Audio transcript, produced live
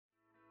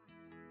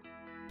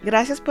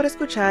Gracias por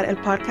escuchar el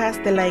podcast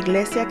de la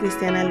Iglesia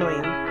Cristiana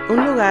Elohim,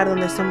 un lugar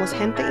donde somos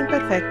gente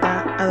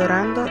imperfecta,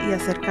 adorando y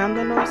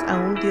acercándonos a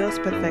un Dios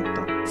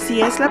perfecto.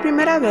 Si es la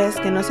primera vez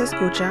que nos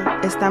escucha,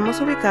 estamos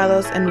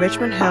ubicados en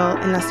Richmond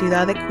Hill, en la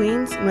ciudad de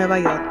Queens, Nueva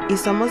York, y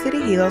somos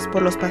dirigidos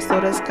por los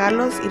pastores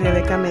Carlos y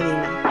Rebeca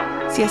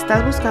Medina. Si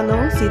estás buscando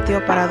un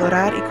sitio para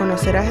adorar y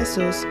conocer a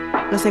Jesús,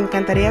 nos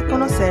encantaría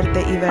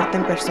conocerte y verte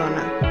en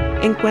persona.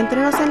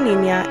 Encuéntrenos en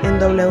línea en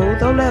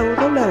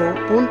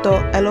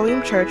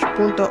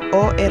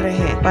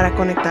www.elohimchurch.org para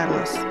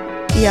conectarnos.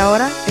 Y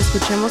ahora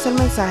escuchemos el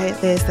mensaje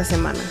de esta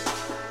semana.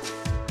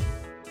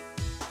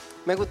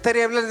 Me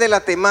gustaría hablar de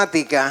la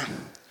temática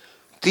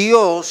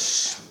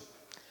Dios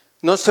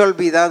no se ha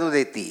olvidado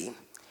de ti.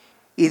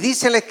 Y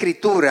dice la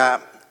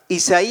Escritura,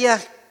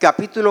 Isaías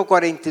capítulo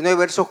 49,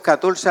 versos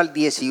 14 al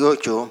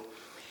 18,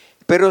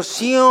 pero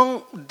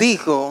Sión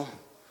dijo,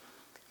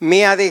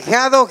 me ha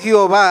dejado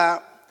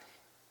Jehová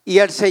y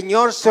el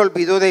Señor se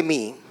olvidó de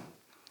mí.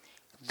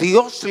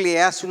 Dios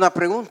le hace una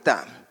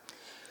pregunta.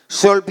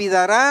 ¿Se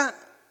olvidará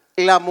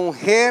la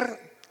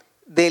mujer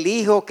del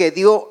hijo que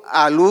dio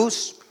a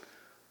luz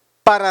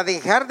para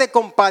dejar de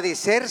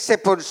compadecerse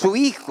por su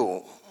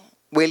hijo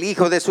o el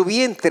hijo de su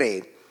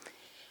vientre?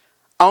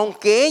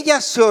 Aunque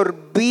ella se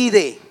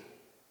olvide,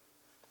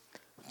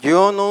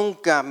 yo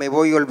nunca me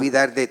voy a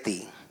olvidar de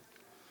ti.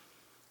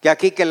 Que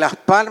aquí que en las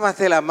palmas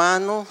de las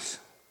manos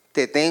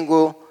te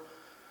tengo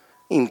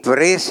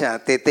impresa,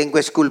 te tengo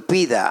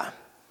esculpida.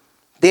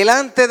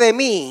 Delante de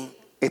mí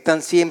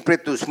están siempre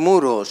tus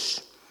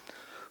muros.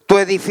 Tus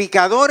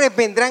edificadores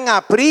vendrán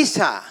a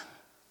prisa.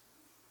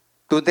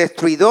 Tus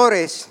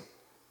destruidores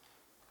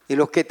y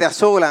los que te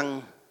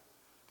asolan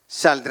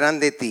saldrán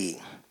de ti.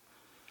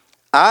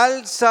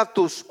 Alza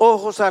tus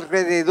ojos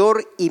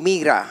alrededor y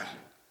mira.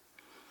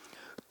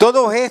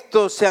 Todos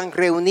estos se han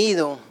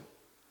reunido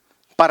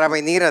para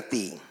venir a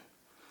ti.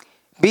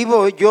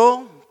 Vivo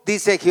yo,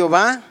 dice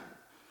Jehová,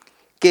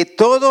 que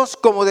todos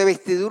como de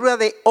vestidura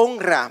de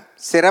honra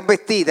serás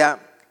vestida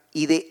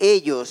y de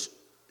ellos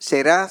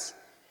serás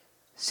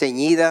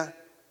ceñida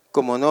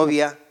como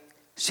novia.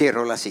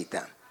 Cierro la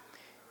cita.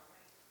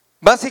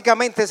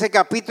 Básicamente ese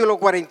capítulo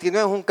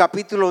 49 es un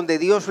capítulo donde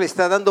Dios le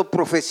está dando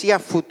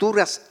profecías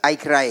futuras a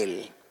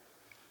Israel.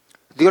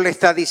 Dios le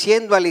está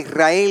diciendo al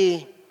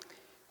Israel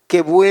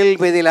que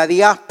vuelve de la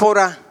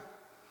diáspora,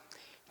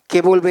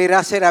 que volverá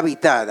a ser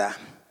habitada,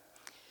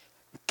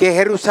 que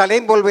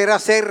Jerusalén volverá a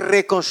ser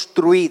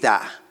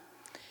reconstruida,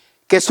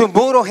 que sus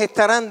muros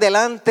estarán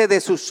delante de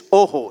sus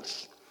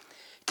ojos,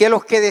 que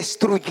los que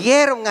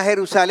destruyeron a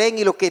Jerusalén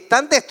y los que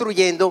están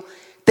destruyendo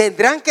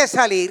tendrán que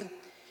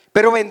salir,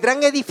 pero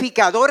vendrán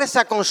edificadores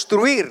a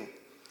construir.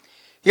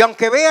 Y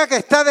aunque vea que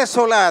está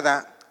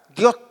desolada,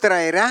 Dios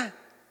traerá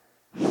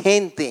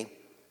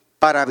gente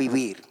para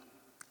vivir.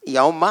 Y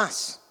aún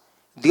más,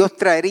 Dios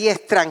traería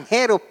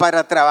extranjeros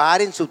para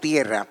trabajar en su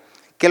tierra,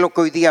 que es lo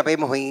que hoy día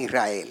vemos en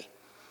Israel.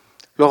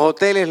 Los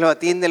hoteles los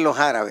atienden los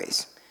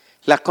árabes.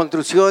 Las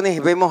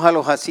construcciones vemos a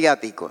los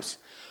asiáticos.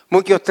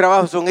 Muchos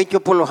trabajos son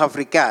hechos por los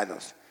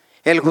africanos.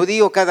 El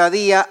judío cada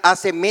día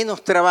hace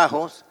menos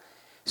trabajos.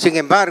 Sin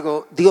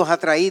embargo, Dios ha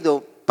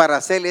traído para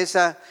hacer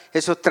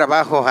esos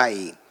trabajos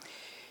ahí.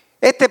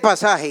 Este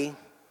pasaje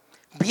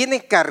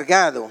viene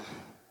cargado.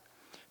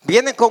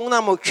 Viene con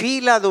una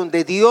mochila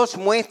donde Dios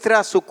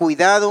muestra su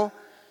cuidado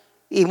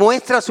y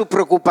muestra su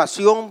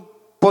preocupación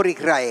por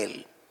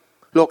Israel.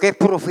 Lo que es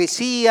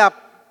profecía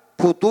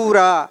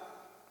futura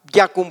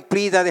ya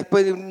cumplida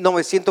después de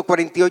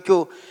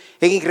 1948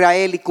 en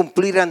Israel y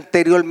cumplir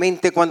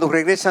anteriormente cuando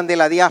regresan de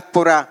la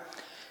diáspora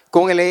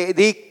con el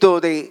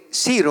edicto de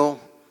Ciro,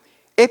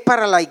 es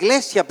para la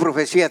iglesia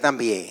profecía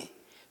también.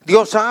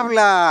 Dios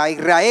habla a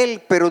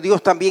Israel, pero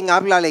Dios también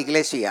habla a la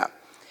iglesia.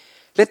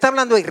 Le está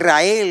hablando a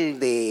Israel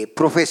de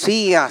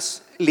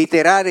profecías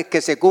literarias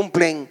que se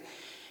cumplen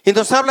y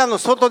nos habla a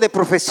nosotros de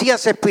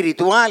profecías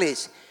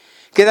espirituales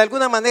que de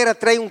alguna manera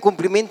trae un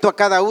cumplimiento a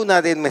cada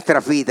una de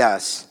nuestras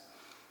vidas.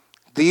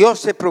 Dios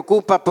se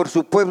preocupa por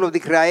su pueblo de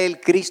Israel,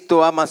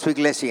 Cristo ama a su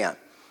iglesia.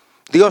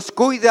 Dios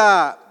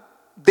cuida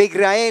de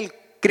Israel,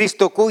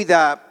 Cristo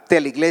cuida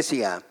de la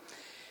iglesia.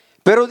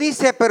 Pero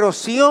dice, pero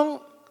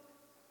Sión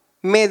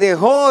me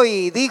dejó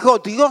y dijo,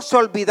 Dios se ha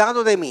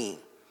olvidado de mí.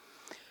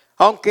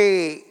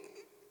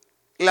 Aunque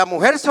la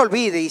mujer se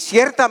olvide, y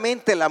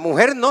ciertamente la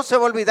mujer no se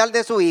va a olvidar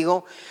de su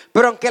hijo,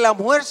 pero aunque la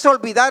mujer se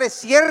olvidare,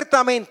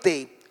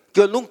 ciertamente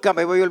yo nunca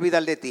me voy a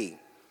olvidar de ti.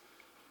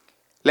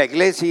 La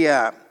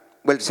iglesia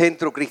o el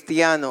centro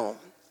cristiano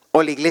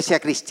o la iglesia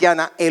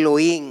cristiana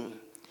Elohim,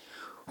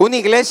 una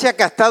iglesia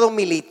que ha estado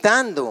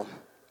militando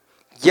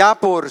ya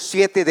por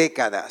 7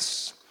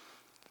 décadas.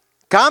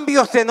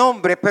 Cambios de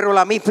nombre, pero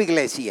la misma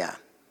iglesia.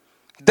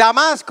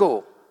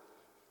 Damasco,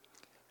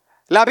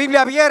 la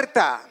Biblia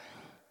abierta,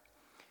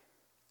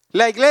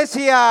 la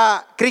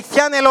iglesia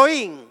cristiana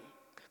Elohim,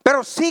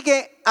 pero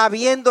sigue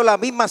habiendo la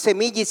misma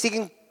semilla y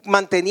siguen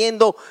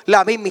manteniendo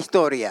la misma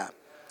historia.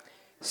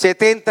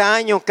 70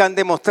 años que han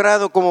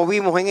demostrado, como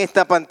vimos en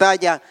esta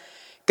pantalla,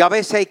 que a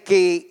veces hay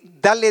que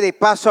darle de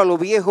paso a lo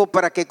viejo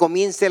para que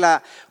comience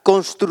la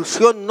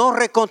construcción, no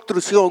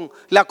reconstrucción,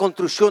 la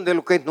construcción de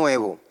lo que es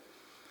nuevo.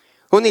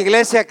 Una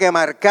iglesia que ha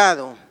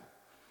marcado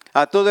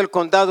a todo el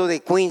condado de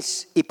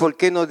Queens y por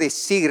qué no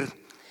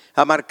decir,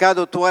 ha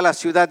marcado toda la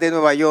ciudad de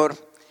Nueva York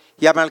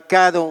y ha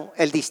marcado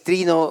el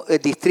distrito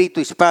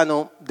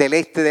hispano del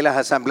este de las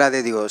Asambleas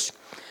de Dios.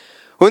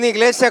 Una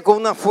iglesia con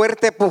una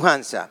fuerte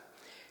pujanza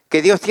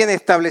que Dios tiene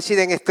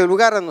establecida en este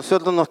lugar. A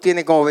nosotros nos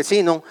tiene como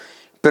vecinos,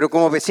 pero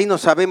como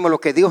vecinos sabemos lo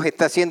que Dios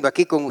está haciendo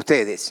aquí con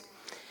ustedes.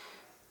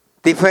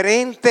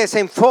 Diferentes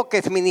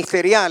enfoques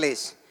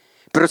ministeriales,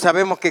 pero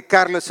sabemos que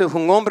Carlos es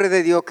un hombre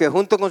de Dios que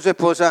junto con su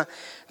esposa,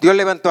 Dios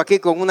levantó aquí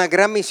con una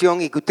gran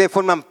misión y que ustedes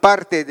forman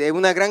parte de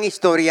una gran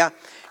historia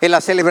en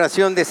la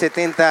celebración de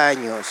 70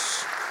 años.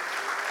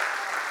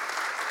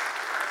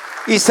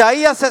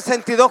 Isaías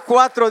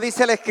 62:4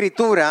 dice la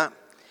Escritura: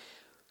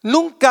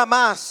 nunca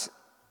más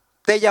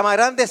te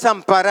llamarán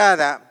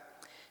desamparada,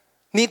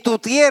 ni tu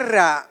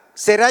tierra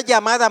será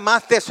llamada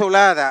más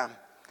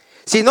desolada,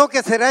 sino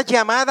que será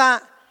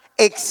llamada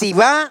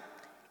Exibá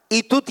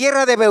y tu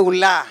tierra de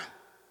Beulá,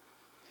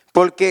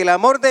 porque el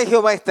amor de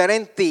Jehová estará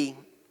en ti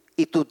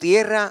y tu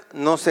tierra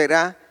no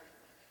será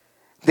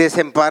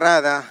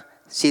desamparada,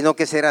 sino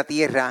que será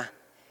tierra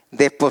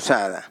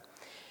desposada.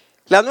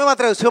 La Nueva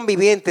Traducción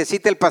Viviente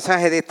cita el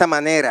pasaje de esta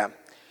manera: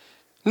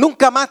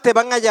 nunca más te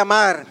van a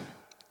llamar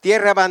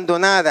tierra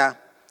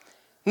abandonada,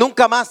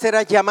 nunca más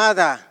serás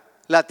llamada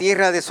la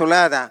tierra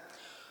desolada.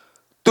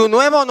 Tu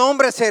nuevo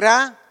nombre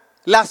será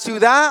la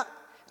ciudad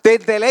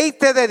del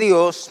deleite de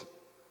Dios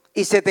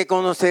y se te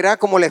conocerá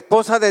como la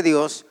esposa de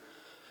Dios,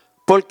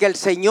 porque el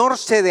Señor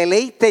se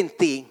deleita en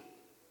ti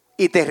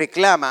y te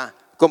reclama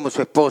como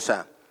su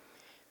esposa.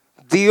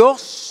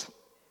 Dios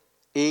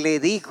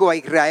le dijo a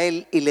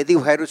Israel y le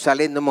dijo a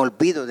Jerusalén: no me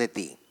olvido de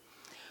ti.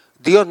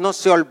 Dios no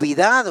se ha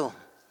olvidado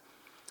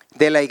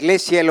de la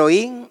iglesia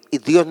Elohim y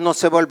Dios no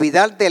se va a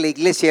olvidar de la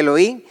iglesia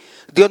Elohim.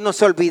 Dios no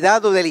se ha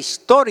olvidado de la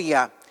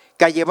historia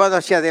que ha llevado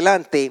hacia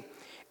adelante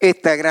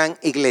esta gran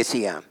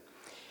iglesia.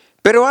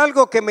 Pero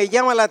algo que me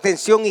llama la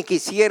atención y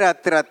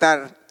quisiera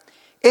tratar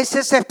es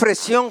esa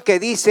expresión que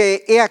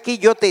dice: he aquí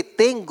yo te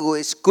tengo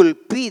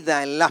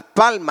esculpida en las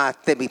palmas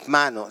de mis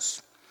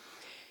manos.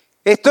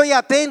 Estoy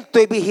atento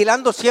y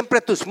vigilando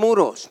siempre tus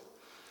muros.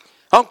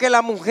 Aunque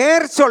la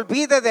mujer se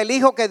olvide del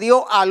hijo que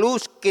dio a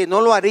luz, que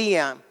no lo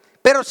haría,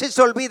 pero si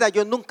se olvida,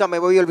 yo nunca me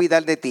voy a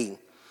olvidar de ti.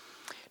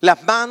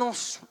 Las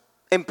manos,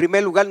 en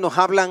primer lugar, nos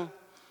hablan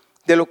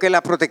de lo que es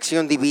la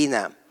protección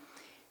divina.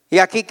 Y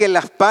aquí que en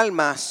las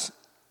palmas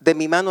de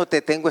mi mano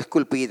te tengo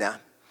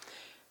esculpida.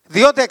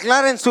 Dios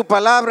declara en su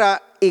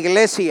palabra,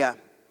 iglesia,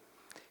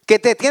 que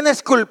te tiene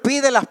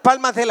esculpida en las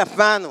palmas de las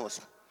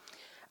manos.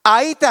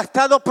 Ahí te ha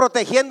estado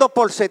protegiendo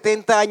por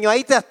 70 años.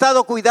 Ahí te ha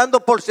estado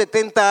cuidando por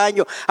 70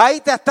 años.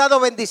 Ahí te ha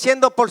estado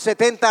bendiciendo por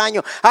 70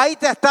 años. Ahí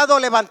te ha estado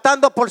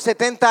levantando por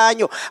 70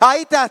 años.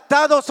 Ahí te ha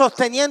estado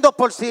sosteniendo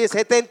por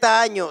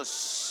 70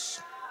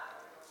 años.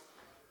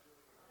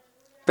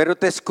 Pero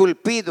te he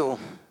esculpido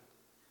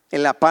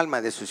en la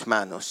palma de sus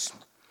manos.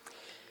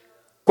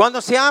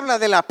 Cuando se habla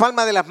de la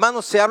palma de las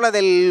manos, se habla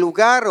del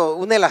lugar o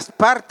una de las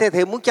partes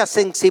de mucha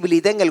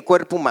sensibilidad en el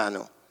cuerpo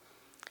humano.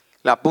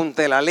 La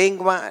punta de la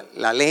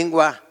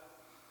lengua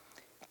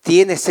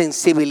tiene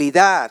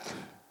sensibilidad.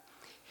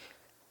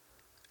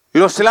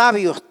 Los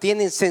labios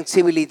tienen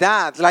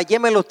sensibilidad. La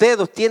yema de los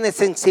dedos tiene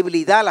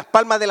sensibilidad. Las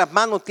palmas de las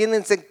manos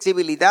tienen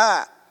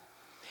sensibilidad.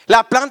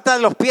 La planta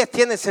de los pies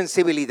tiene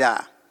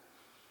sensibilidad.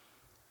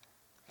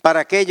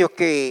 Para aquellos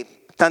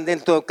que están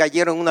dentro,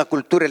 cayeron en una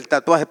cultura, el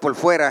tatuaje por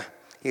fuera,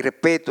 y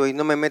respeto y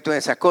no me meto en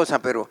esas cosas,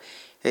 pero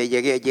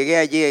llegué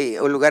allí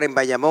a un lugar en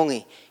Bayamón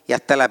y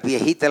hasta las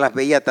viejitas las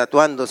veía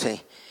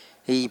tatuándose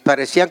y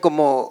parecían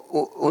como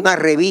una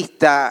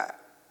revista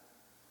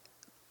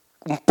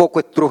un poco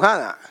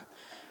estrujada.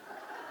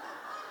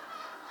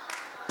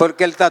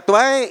 Porque el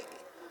tatuaje,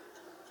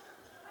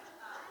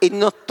 y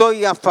no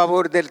estoy a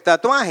favor del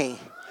tatuaje,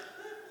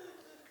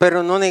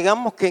 pero no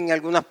negamos que en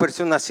algunas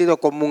personas ha sido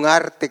como un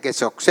arte que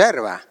se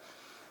observa.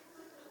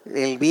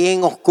 El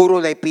bien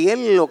oscuro de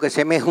piel, lo que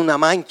se me es una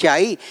mancha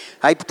ahí.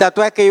 Hay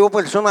tatuajes que llevo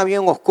personas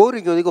bien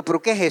oscuras y yo digo, ¿pero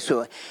qué es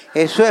eso?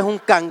 Eso es un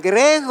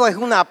cangrejo, es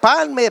una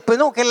palma y después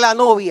no, que es la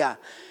novia.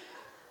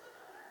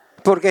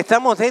 Porque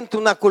estamos dentro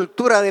de una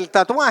cultura del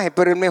tatuaje,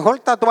 pero el mejor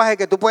tatuaje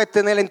que tú puedes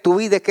tener en tu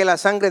vida es que la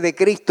sangre de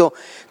Cristo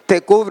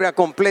te cubra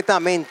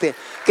completamente.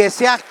 Que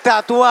seas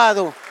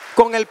tatuado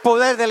con el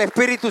poder del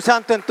Espíritu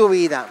Santo en tu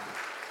vida.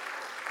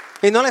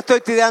 Y no le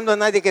estoy tirando a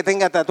nadie que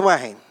tenga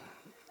tatuaje.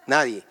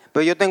 Nadie.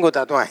 Pero yo tengo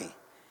tatuaje.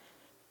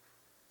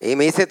 Y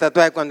me hice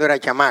tatuaje cuando era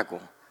chamaco.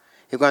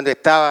 Y cuando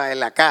estaba en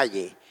la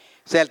calle.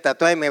 O sea, el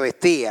tatuaje me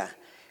vestía.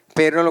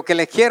 Pero lo que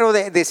les quiero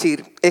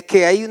decir es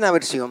que hay una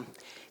versión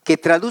que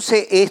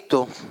traduce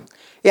esto.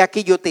 He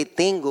aquí yo te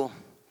tengo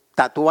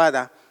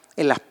tatuada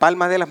en las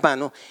palmas de las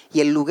manos.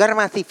 Y el lugar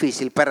más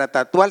difícil para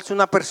tatuarse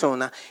una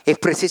persona es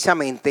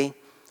precisamente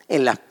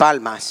en las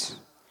palmas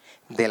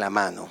de la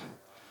mano.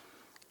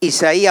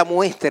 Isaías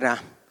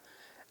muestra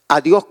a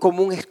Dios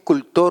como un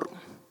escultor,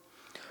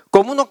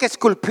 como uno que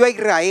esculpió a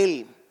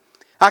Israel.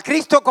 A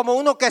Cristo como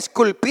uno que ha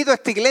esculpido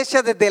esta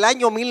iglesia desde el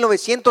año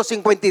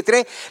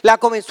 1953, la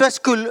comenzó a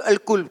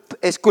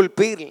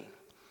esculpir.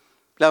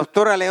 La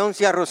doctora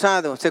Leoncia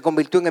Rosado se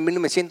convirtió en el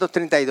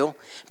 1932,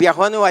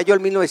 viajó a Nueva York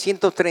en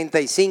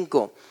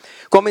 1935,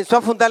 comenzó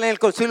a fundar en el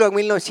concilio en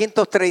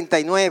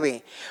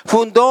 1939,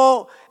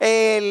 fundó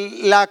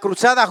la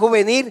Cruzada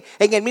Juvenil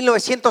en el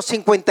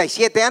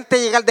 1957. Antes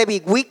de llegar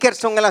David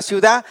Wickerson a la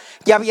ciudad,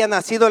 ya había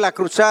nacido la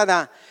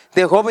Cruzada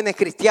de Jóvenes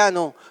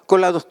Cristianos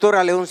con la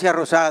doctora Leoncia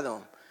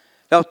Rosado.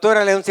 La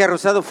doctora Leoncia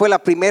Rosado fue la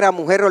primera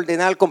mujer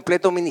ordenada al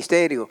completo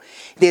ministerio.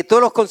 De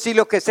todos los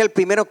concilios que es el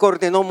primero que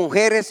ordenó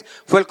mujeres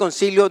fue el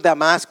concilio de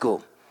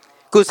Damasco,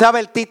 que usaba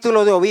el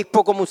título de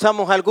obispo como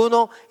usamos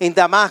algunos. En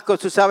Damasco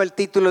se usaba el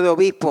título de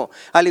obispo,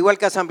 al igual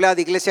que Asamblea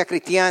de Iglesia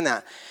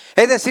Cristiana.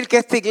 Es decir, que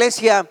esta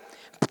iglesia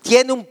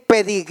tiene un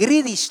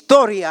pedigrí de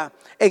historia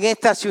en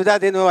esta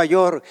ciudad de Nueva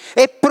York.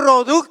 Es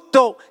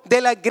producto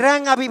del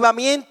gran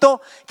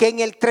avivamiento que en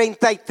el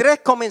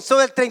 33 comenzó,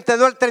 del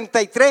 32 al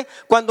 33,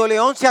 cuando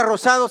Leoncia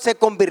Rosado se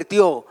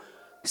convirtió.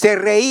 Se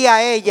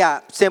reía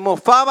ella, se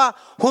mofaba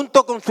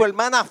junto con su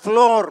hermana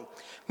Flor,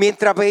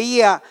 mientras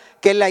veía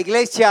que en la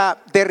iglesia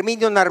de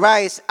Herminio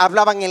Narváez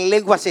hablaban en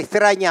lenguas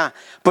extrañas,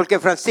 porque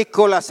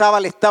Francisco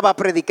Lazábal estaba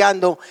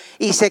predicando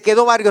y se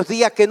quedó varios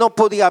días que no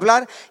podía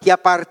hablar, y a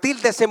partir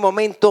de ese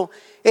momento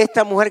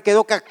esta mujer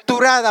quedó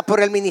capturada por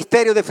el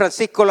ministerio de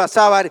Francisco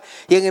Lazábal,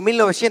 y en el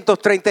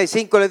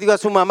 1935 le dijo a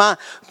su mamá: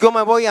 yo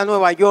me voy a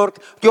Nueva York,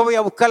 yo voy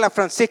a buscar a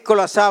Francisco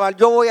Lazábal,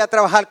 yo voy a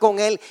trabajar con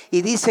él.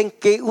 Y dicen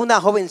que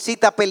una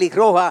jovencita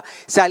pelirroja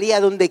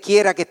salía donde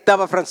quiera que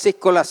estaba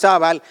Francisco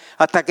Lazábal,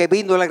 hasta que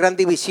vino la gran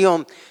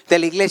división de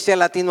la iglesia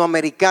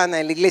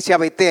latinoamericana en la iglesia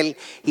Betel,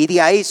 y de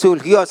ahí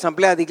surgió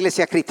Asamblea de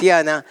Iglesias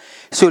Cristianas,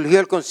 surgió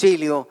el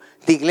concilio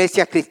de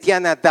Iglesias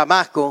Cristianas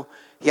Damasco,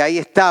 y ahí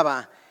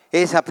estaba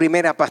esa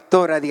primera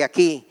pastora de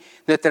aquí,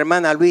 nuestra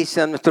hermana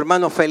Luisa, nuestro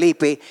hermano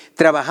Felipe,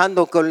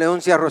 trabajando con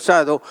Leoncia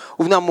Rosado,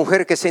 una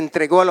mujer que se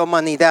entregó a la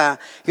humanidad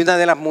y una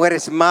de las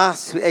mujeres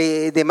más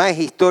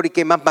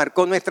históricas y más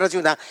marcó nuestra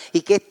ciudad,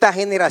 y que esta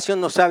generación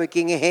no sabe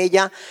quién es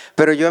ella,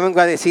 pero yo vengo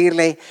a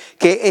decirle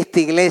que esta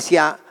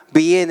iglesia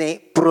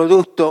viene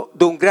producto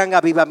de un gran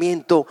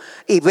avivamiento,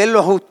 y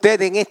verlos a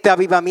ustedes en este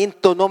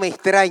avivamiento no me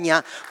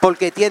extraña,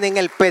 porque tienen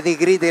el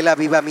pedigrí del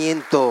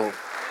avivamiento.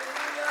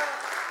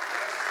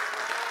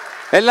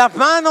 En las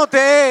manos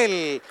de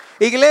Él,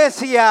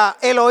 iglesia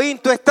Elohim,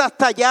 tú estás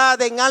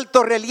tallada en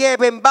alto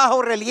relieve, en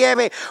bajo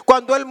relieve.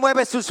 Cuando Él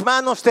mueve sus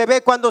manos te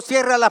ve, cuando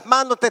cierra las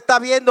manos te está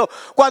viendo,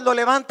 cuando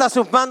levanta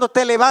sus manos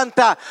te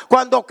levanta,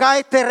 cuando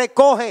caes te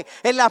recoge.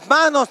 En las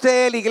manos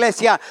de Él,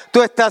 iglesia,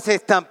 tú estás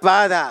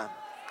estampada.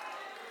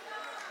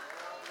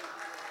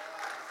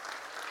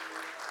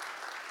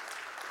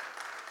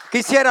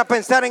 Quisiera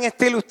pensar en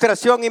esta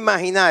ilustración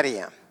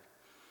imaginaria.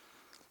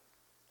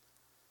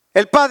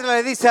 El padre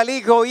le dice al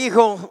hijo: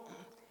 hijo,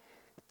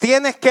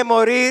 tienes que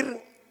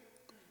morir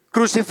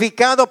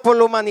crucificado por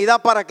la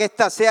humanidad para que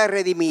ésta sea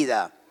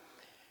redimida.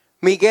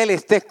 Miguel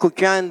está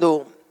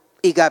escuchando,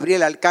 y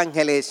Gabriel,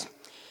 arcángeles,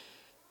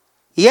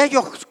 y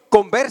ellos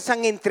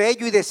conversan entre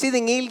ellos y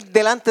deciden ir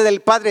delante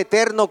del Padre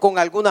Eterno con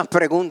algunas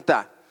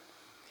preguntas.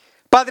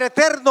 Padre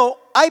Eterno,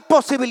 ¿hay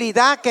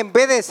posibilidad que en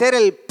vez de ser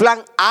el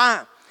plan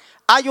A,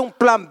 hay un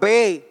plan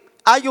B,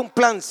 hay un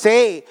plan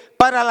C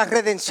para la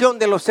redención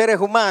de los seres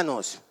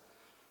humanos?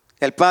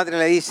 El Padre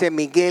le dice: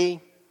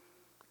 Miguel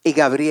y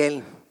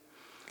Gabriel,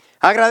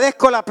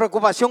 agradezco la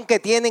preocupación que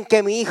tienen,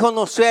 que mi hijo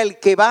no sea el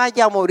que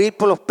vaya a morir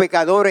por los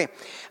pecadores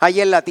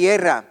allá en la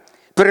tierra.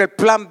 Pero el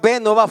plan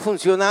B no va a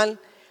funcionar,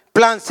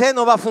 plan C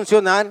no va a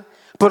funcionar,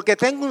 porque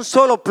tengo un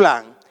solo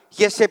plan,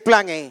 y ese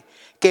plan es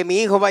que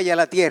mi hijo vaya a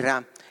la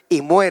tierra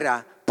y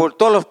muera por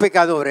todos los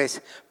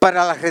pecadores,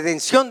 para la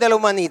redención de la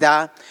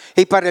humanidad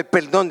y para el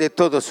perdón de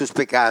todos sus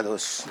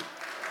pecados.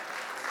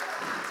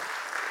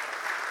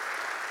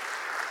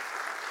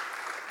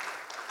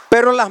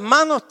 Pero las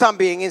manos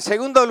también, en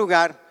segundo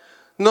lugar,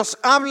 nos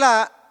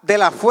habla de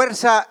la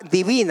fuerza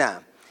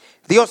divina.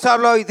 Dios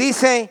habla y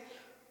dice: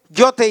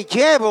 yo te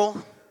llevo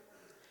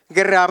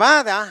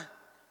grabada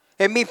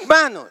en mis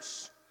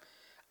manos,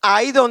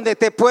 ahí donde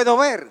te puedo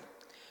ver.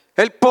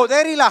 El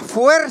poder y la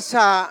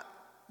fuerza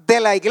de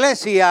la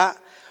iglesia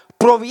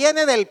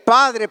proviene del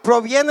Padre,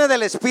 proviene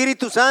del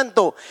Espíritu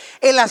Santo.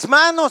 En las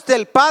manos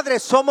del Padre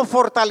somos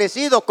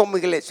fortalecidos como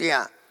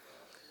iglesia.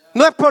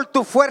 No es por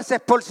tu fuerza,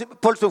 es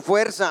por su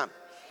fuerza.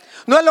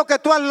 No es lo que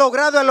tú has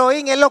logrado,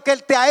 Elohim, es lo que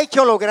Él te ha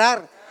hecho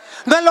lograr.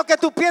 No es lo que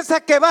tú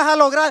piensas que vas a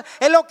lograr,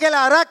 es lo que Él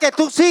hará que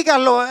tú sigas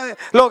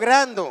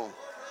logrando.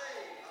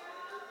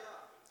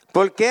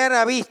 Porque Él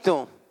ha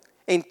visto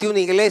en ti una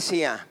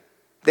iglesia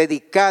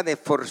dedicada,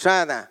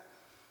 esforzada,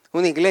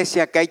 una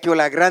iglesia que ha hecho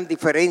la gran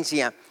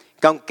diferencia,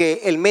 que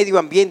aunque el medio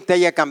ambiente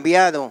haya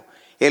cambiado,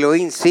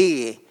 Elohim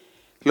sigue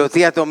los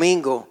días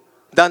domingos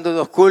dando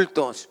los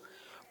cultos,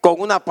 con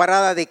una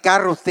parada de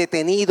carros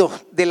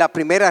detenidos de la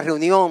primera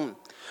reunión,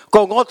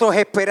 con otros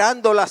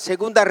esperando la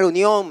segunda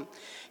reunión,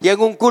 y en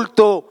un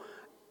culto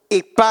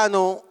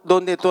hispano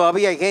donde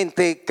todavía hay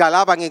gente que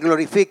alaban y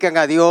glorifican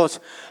a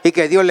Dios y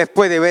que Dios les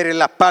puede ver en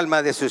las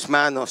palmas de sus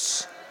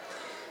manos.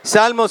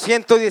 Salmo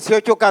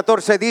 118,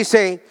 14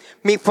 dice: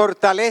 mi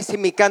fortaleza y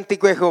mi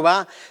cántico es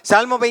Jehová.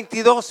 Salmo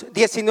 22,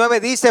 19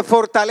 dice: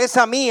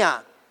 fortaleza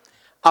mía,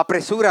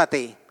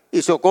 apresúrate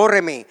y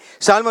socórreme.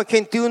 Salmo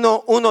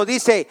 81, 1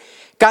 dice: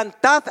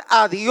 cantad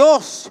a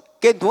Dios,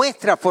 que es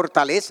nuestra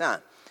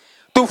fortaleza.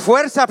 Tus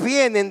fuerzas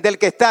vienen del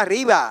que está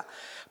arriba.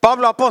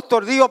 Pablo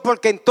apóstol dijo: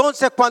 porque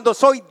entonces cuando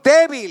soy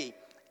débil,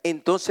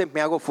 entonces me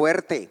hago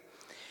fuerte.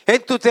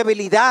 En tus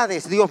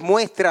debilidades Dios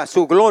muestra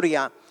su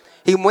gloria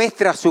y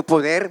muestra su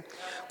poder.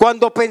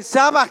 Cuando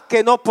pensabas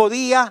que no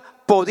podía,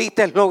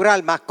 pudiste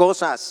lograr más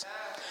cosas.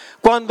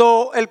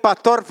 Cuando el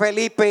pastor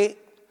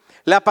Felipe,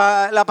 la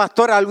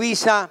pastora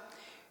Luisa,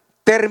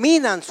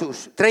 terminan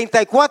sus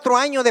 34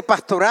 años de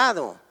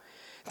pastorado,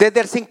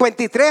 desde el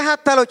 53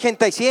 hasta el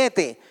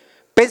 87,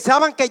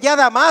 pensaban que ya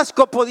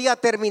Damasco podía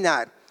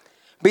terminar.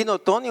 Vino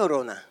Tony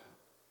Orona.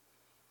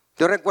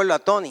 Yo recuerdo a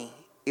Tony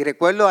y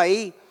recuerdo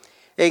ahí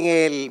en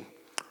el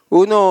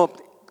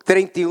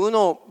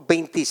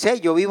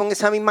 13126, yo vivo en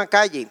esa misma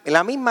calle. En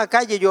la misma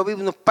calle yo vivo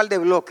unos par de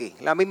bloques,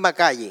 la misma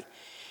calle.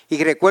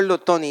 Y recuerdo a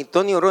Tony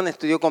Orona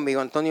estudió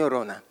conmigo, Antonio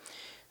Orona.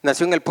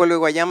 Nació en el pueblo de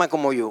Guayama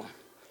como yo.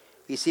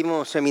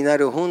 Hicimos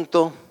seminarios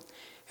juntos,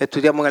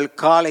 estudiamos en el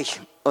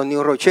College of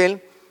New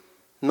Rochelle.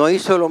 No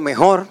hizo lo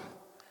mejor,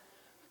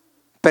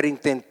 pero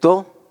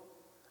intentó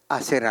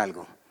hacer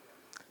algo.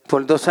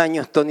 Por 2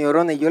 años Tony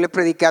Orona, y yo le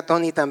prediqué a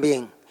Tony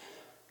también.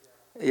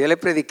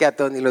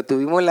 Lo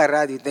tuvimos en la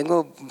radio.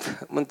 Tengo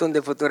un montón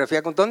de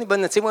fotografías con Tony.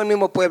 Bueno, nacimos en el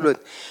mismo pueblo.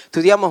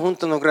 Estudiamos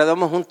juntos, nos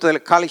graduamos juntos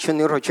del College of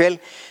New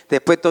Rochelle.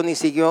 Después Tony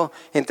siguió,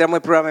 entramos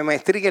al programa de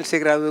maestría. Él se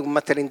graduó con un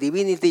Master in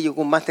Divinity, yo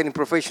con un Master in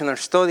Professional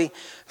Study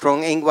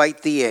from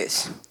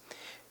NYTS.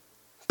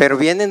 Pero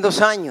vienen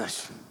 2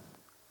 años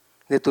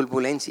de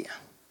turbulencia.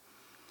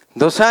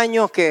 2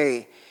 años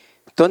que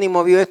Tony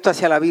movió esto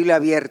hacia la Biblia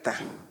abierta.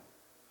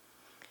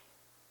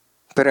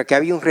 Pero que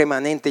había un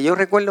remanente. Yo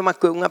recuerdo más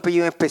que un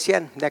apellido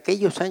especial. De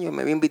aquellos años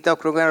me había invitado,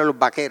 creo que eran los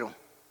vaqueros.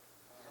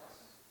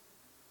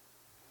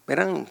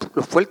 Eran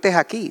los fuertes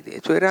aquí.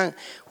 Eso era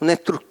una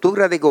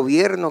estructura de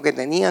gobierno que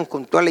tenían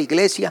con toda la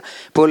iglesia,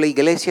 por la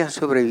iglesia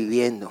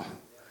sobreviviendo.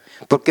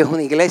 Porque es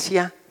una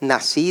iglesia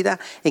nacida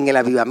en el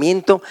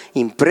avivamiento,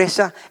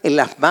 impresa en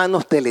las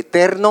manos del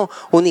Eterno.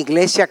 Una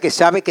iglesia que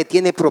sabe que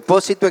tiene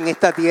propósito en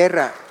esta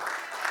tierra.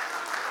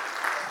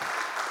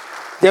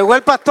 Llegó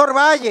el pastor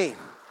Valle.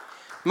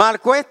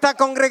 Marcó esta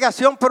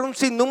congregación por un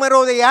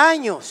sinnúmero de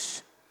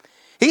años.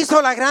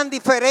 Hizo la gran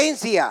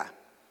diferencia.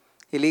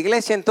 Y la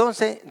iglesia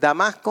entonces,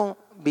 Damasco,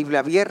 Biblia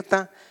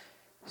abierta,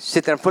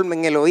 se transforma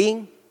en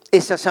Elohim,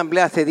 es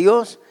asamblea de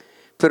Dios,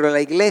 pero la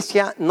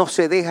iglesia no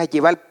se deja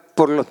llevar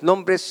por los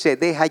nombres, se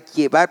deja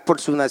llevar por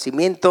su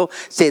nacimiento,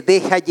 se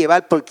deja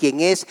llevar por quien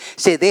es,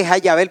 se deja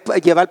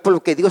llevar por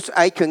lo que Dios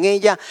ha hecho en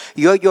ella.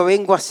 Y hoy yo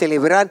vengo a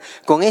celebrar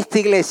con esta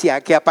iglesia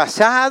que ha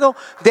pasado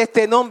de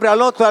este nombre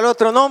al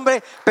otro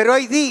nombre, pero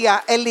hoy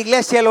día es la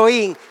iglesia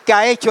Elohim que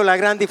ha hecho la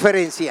gran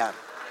diferencia.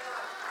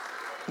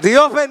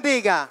 Dios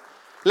bendiga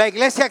la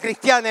iglesia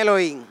cristiana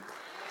Elohim.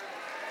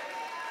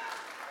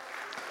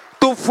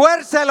 Tu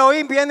fuerza,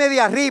 Elohim, viene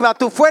de arriba.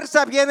 Tu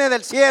fuerza viene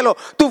del cielo.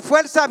 Tu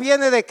fuerza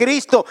viene de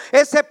Cristo.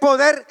 Ese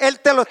poder Él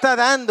te lo está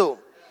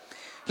dando.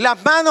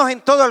 Las manos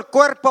en todo el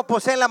cuerpo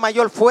poseen la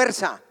mayor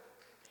fuerza.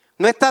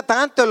 No está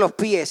tanto en los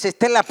pies,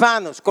 está en las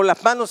manos. Con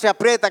las manos se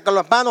aprieta, con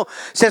las manos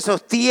se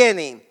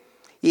sostiene.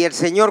 Y el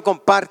Señor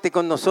comparte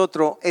con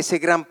nosotros ese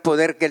gran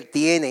poder que Él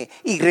tiene.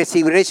 Y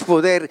recibiréis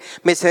poder,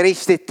 me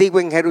seréis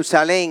testigo en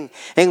Jerusalén,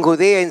 en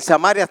Judea, en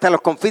Samaria, hasta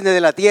los confines de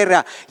la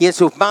tierra. Y en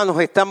sus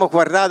manos estamos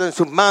guardados, en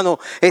sus manos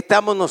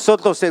estamos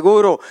nosotros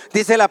seguros.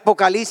 Dice el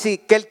Apocalipsis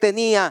que Él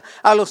tenía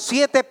a los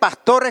 7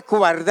 pastores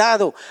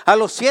guardados, a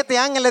los 7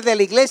 ángeles de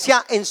la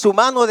iglesia en su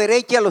mano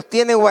derecha los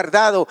tiene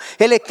guardados.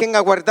 Él es quien ha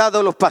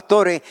guardado los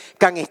pastores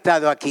que han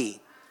estado aquí.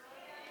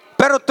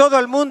 Pero todo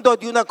el mundo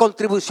dio una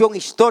contribución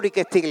histórica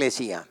a esta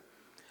iglesia.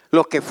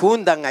 Los que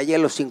fundan allá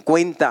en los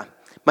 50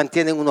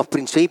 mantienen unos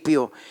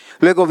principios.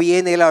 Luego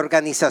viene la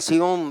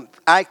organización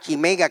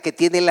Archimega que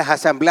tiene las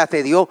asambleas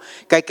de Dios,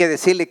 que hay que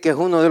decirle que es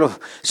uno de los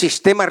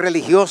sistemas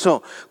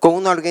religiosos con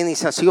una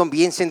organización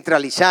bien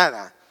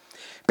centralizada.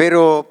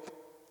 Pero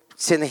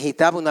se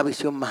necesitaba una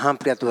visión más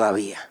amplia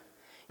todavía.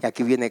 Y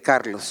aquí viene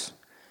Carlos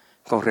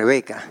con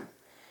Rebeca.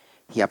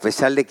 Y a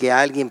pesar de que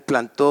alguien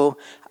plantó,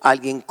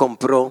 alguien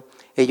compró,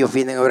 ellos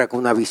vienen ahora con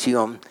una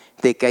visión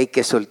de que hay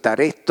que soltar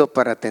esto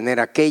para tener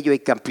aquello, hay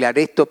que ampliar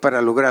esto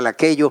para lograr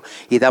aquello.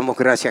 Y damos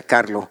gracias,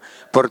 Carlos,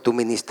 por tu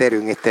ministerio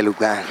en este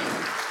lugar.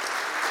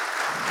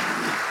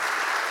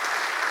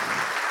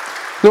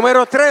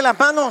 Número 3, las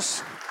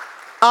manos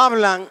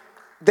hablan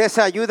de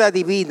esa ayuda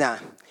divina.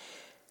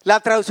 La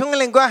traducción en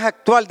lenguaje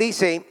actual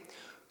dice: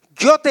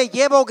 yo te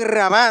llevo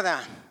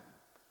grabada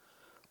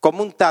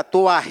como un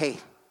tatuaje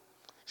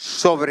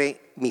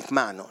sobre mis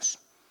manos.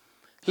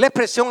 La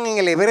expresión en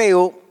el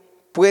hebreo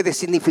puede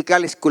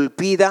significar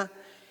esculpida,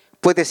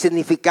 puede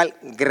significar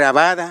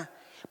grabada,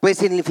 puede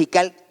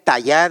significar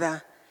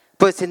tallada,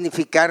 puede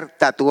significar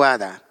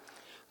tatuada.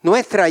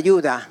 Nuestra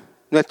ayuda,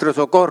 nuestro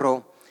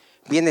socorro,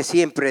 viene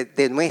siempre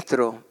de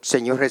nuestro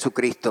Señor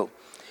Jesucristo.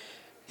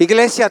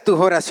 Iglesia, tus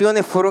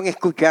oraciones fueron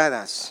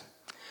escuchadas.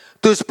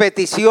 Tus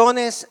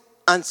peticiones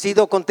han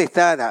sido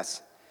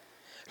contestadas.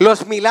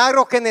 Los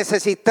milagros que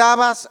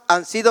necesitabas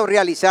han sido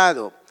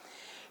realizados.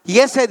 Y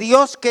ese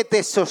Dios que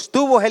te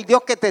sostuvo es el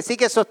Dios que te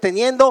sigue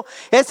sosteniendo.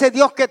 Ese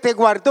Dios que te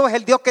guardó es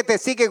el Dios que te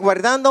sigue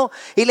guardando.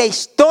 Y la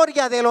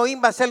historia de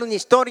Elohim va a ser una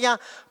historia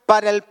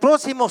para el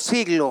próximo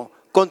siglo.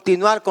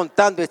 Continuar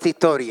contando esta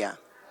historia.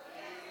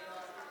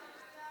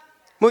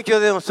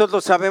 Muchos de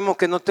nosotros sabemos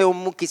que no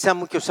tengo quizás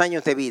muchos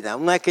años de vida.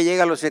 Una vez que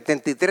llega a los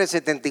 73,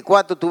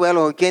 74, tú ves a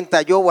los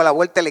 80, yo voy a la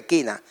vuelta de la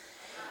esquina.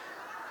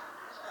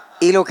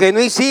 Y lo que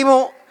no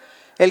hicimos,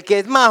 el que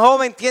es más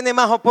joven tiene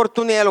más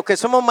oportunidad. Los que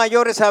somos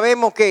mayores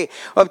sabemos que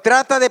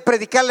trata de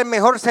predicar el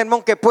mejor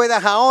sermón que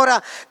puedas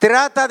ahora.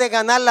 Trata de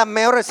ganar las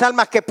mejores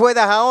almas que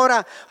puedas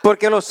ahora,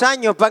 porque los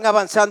años van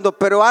avanzando.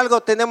 Pero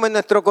algo tenemos en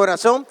nuestro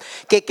corazón,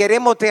 que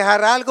queremos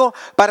dejar algo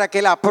para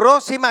que la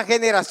próxima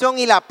generación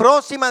y la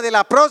próxima de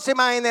la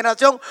próxima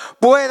generación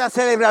pueda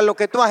celebrar. Lo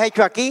que tú has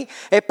hecho aquí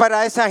es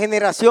para esa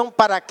generación,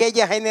 para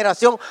aquella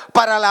generación,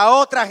 para la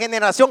otra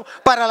generación,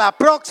 para la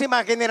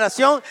próxima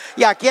generación.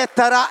 Y aquí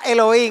estará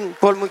Elohim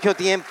por mucho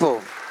tiempo.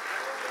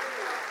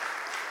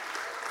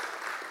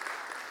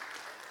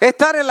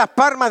 Estar en las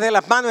palmas de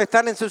las manos,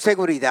 estar en su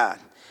seguridad.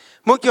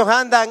 Muchos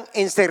andan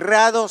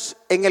encerrados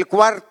en el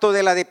cuarto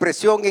de la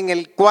depresión, en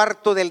el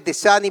cuarto del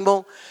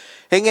desánimo,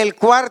 en el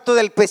cuarto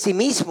del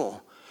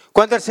pesimismo.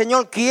 Cuando el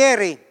Señor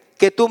quiere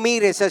que tú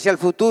mires hacia el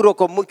futuro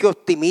con mucho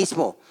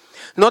optimismo.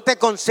 No te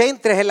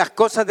concentres en las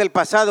cosas del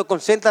pasado,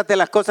 concéntrate en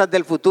las cosas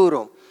del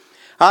futuro.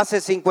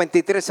 Hace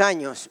 53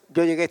 años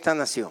yo llegué a esta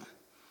nación.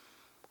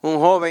 Un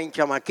joven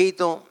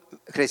chamaquito,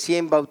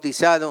 recién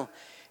bautizado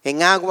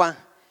en agua.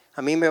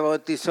 A mí me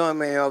bauticé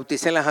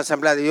en las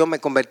asambleas de Dios, me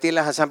convertí en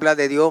las asambleas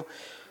de Dios.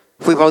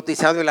 Fui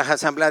bautizado en las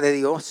asambleas de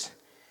Dios.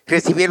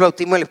 Recibí el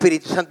bautismo del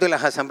Espíritu Santo en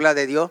las asambleas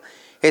de Dios.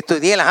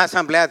 Estudié en las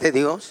asambleas de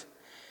Dios.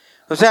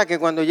 O sea que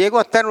cuando llego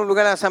a estar en un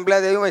lugar de la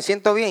asamblea de Dios me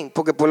siento bien,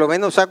 porque por lo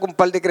menos saco un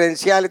par de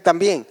credenciales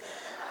también.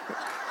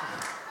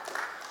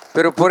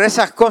 Pero por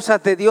esas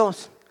cosas de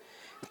Dios,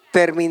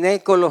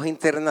 terminé con los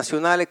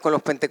internacionales, con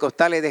los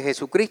pentecostales de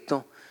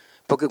Jesucristo,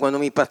 porque cuando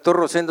mi pastor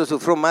Rosendo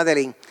sufrió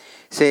Madeleine,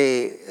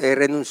 se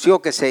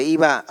renunció que se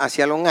iba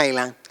hacia Long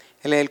Island.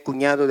 Él es el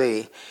cuñado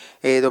de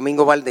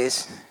Domingo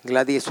Valdés,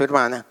 Gladys, su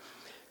hermana.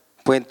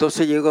 Pues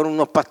entonces llegaron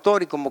unos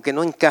pastores y como que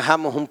no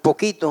encajamos un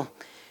poquito.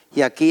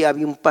 Y aquí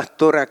había un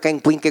pastor acá en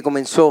Queen que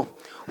comenzó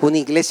una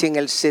iglesia en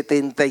el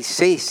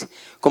 76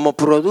 como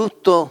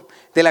producto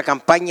de la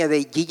campaña de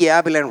G.J.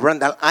 Ávila en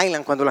Randall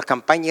Island, cuando las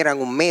campañas eran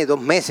 1 mes, 2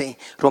 meses,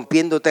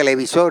 rompiendo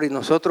televisores. Y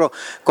nosotros,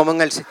 como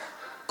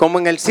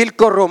en el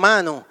circo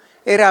romano,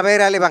 era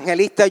ver al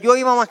evangelista. Yo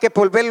iba más que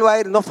por verlo a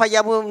él, no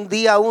fallaba un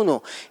día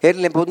uno.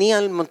 Él le ponía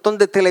un montón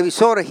de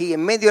televisores y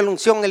en medio de la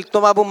unción él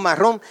tomaba un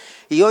marrón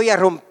y hoy a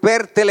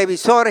romper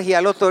televisores y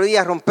al otro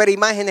día a romper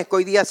imágenes que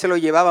hoy día se lo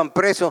llevaban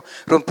preso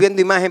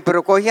rompiendo imagen.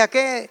 Pero cogía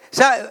 ¿qué? O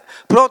sea,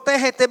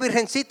 protégete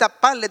virgencita,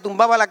 le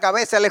tumbaba la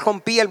cabeza, le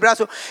rompía el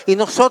brazo y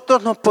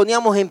nosotros nos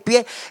poníamos en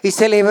pie y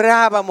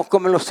celebrábamos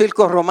como en los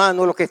circos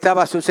romanos lo que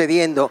estaba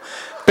sucediendo.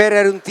 Pero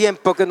era un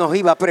tiempo que nos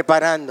iba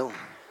preparando.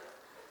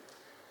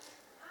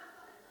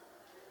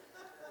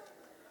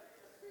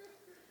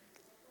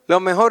 Lo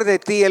mejor de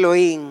ti,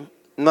 Elohim,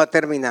 no ha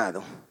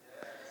terminado.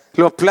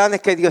 Los planes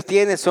que Dios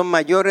tiene son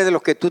mayores de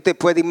los que tú te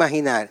puedes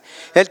imaginar.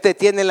 Él te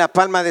tiene en la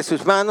palma de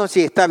sus manos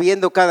y está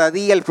viendo cada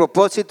día el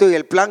propósito y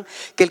el plan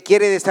que Él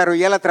quiere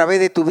desarrollar a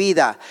través de tu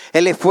vida.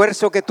 El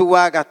esfuerzo que tú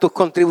hagas, tus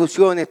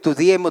contribuciones, tus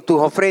diezmos,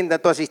 tus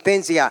ofrendas, tu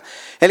asistencia.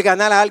 El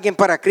ganar a alguien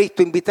para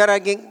Cristo, invitar a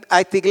alguien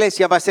a esta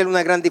iglesia va a ser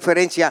una gran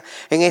diferencia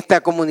en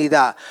esta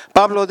comunidad.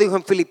 Pablo dijo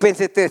en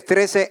Filipenses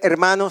 3:13,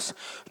 hermanos,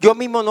 yo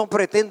mismo no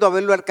pretendo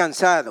haberlo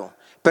alcanzado,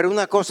 pero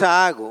una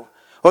cosa hago,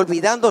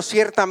 olvidando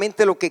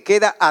ciertamente lo que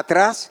queda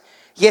atrás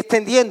y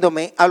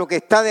extendiéndome a lo que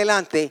está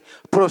delante,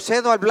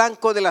 procedo al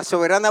blanco de la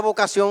soberana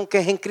vocación que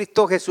es en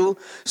Cristo Jesús,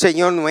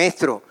 Señor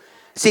nuestro.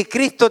 Si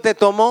Cristo te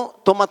tomó,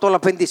 toma todas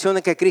las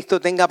bendiciones que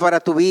Cristo tenga para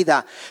tu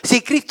vida.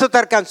 Si Cristo te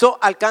alcanzó,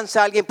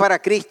 alcanza a alguien para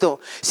Cristo.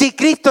 Si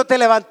Cristo te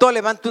levantó,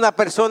 levanta una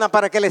persona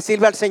para que le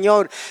sirva al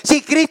Señor.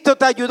 Si Cristo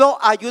te ayudó,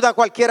 ayuda a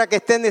cualquiera que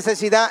esté en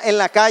necesidad en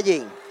la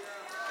calle.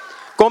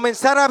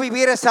 Comenzar a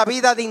vivir esa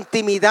vida de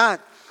intimidad,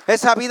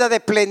 esa vida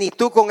de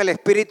plenitud con el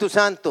Espíritu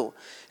Santo.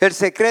 El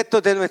secreto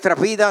de nuestras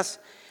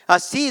vidas ha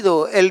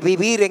sido el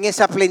vivir en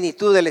esa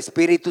plenitud del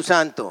Espíritu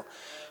Santo.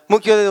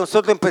 Muchos de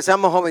nosotros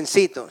empezamos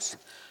jovencitos.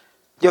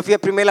 Yo fui el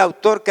primer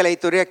autor que la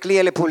editorial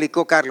CLIA le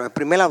publicó, Carlos, el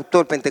primer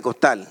autor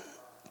pentecostal.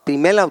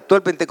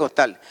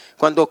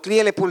 Cuando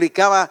CLIA le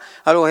publicaba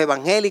a los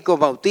evangélicos,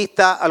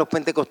 bautistas, a los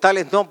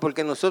pentecostales, no,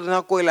 porque nosotros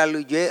no con el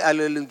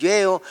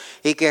aleluyeo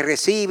y que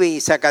recibe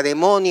y saca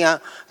demonios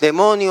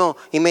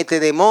y mete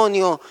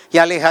demonios y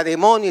aleja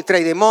demonios y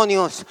trae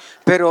demonios.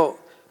 Pero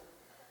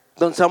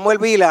don Samuel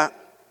Vila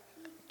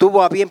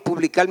tuvo a bien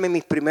publicarme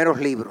mis primeros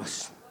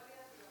libros.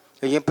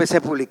 Yo empecé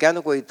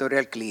publicando con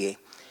Editorial CLIE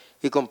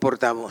y con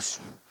Portavoz.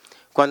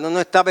 Cuando no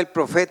estaba el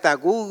profeta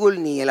Google,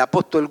 ni el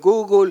apóstol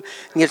Google,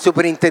 ni el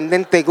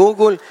superintendente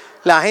Google,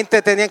 la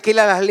gente tenía que ir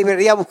a las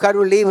librerías a buscar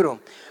un libro.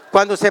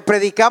 Cuando se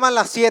predicaban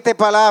las 7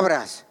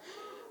 palabras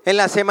en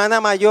la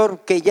Semana Mayor,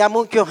 que ya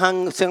muchos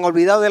se han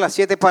olvidado de las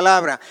 7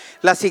 palabras,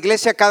 las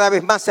iglesias cada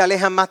vez más se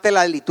alejan más de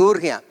la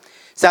liturgia,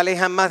 se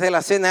alejan más de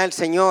la cena del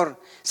Señor,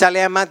 se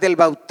alejan más del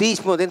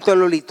bautismo dentro de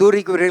lo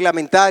litúrgico y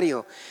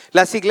reglamentario.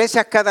 Las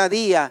iglesias cada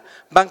día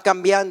van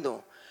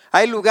cambiando.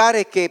 Hay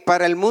lugares que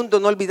para el mundo,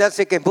 no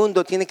olvidarse que es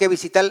mundo, tiene que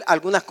visitar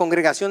algunas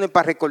congregaciones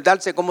para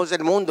recordarse cómo es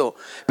el mundo.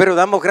 Pero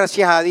damos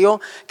gracias a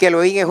Dios que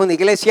Elohim es una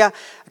iglesia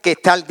que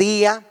está al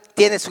día,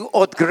 tiene su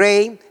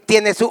upgrade,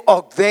 tiene su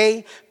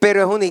update,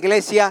 pero es una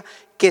iglesia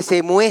que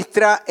se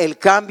muestra el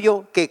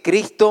cambio que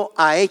Cristo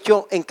ha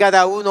hecho en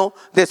cada uno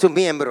de sus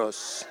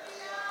miembros.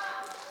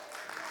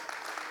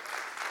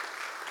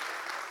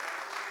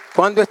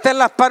 Cuando está en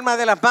las palmas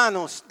de las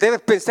manos, debes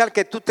pensar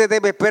que tú te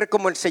debes ver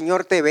como el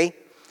Señor te ve.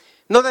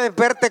 No debes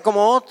verte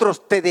como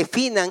otros te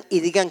definan y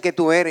digan que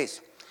tú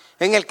eres.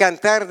 En el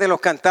Cantar de los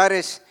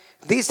Cantares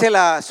dice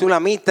la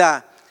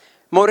sulamita: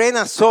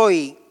 morena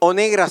soy o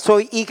negra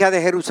soy, hija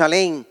de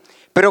Jerusalén,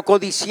 pero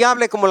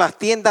codiciable como las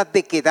tiendas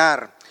de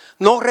Kedar.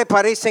 No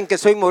reparecen que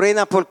soy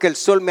morena porque el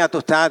sol me ha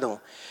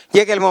tostado.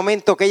 Llega el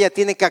momento que ella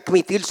tiene que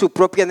admitir su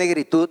propia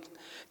negritud,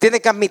 tiene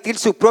que admitir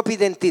su propia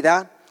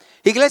identidad.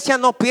 Iglesia,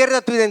 no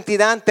pierda tu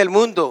identidad ante el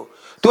mundo.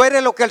 Tú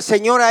eres lo que el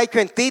Señor ha hecho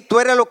en ti, tú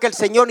eres lo que el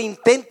Señor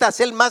intenta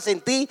hacer más en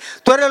ti,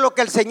 tú eres lo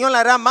que el Señor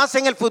hará más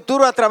en el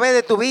futuro a través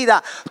de tu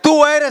vida.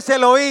 Tú eres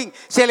Elohim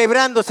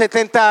celebrando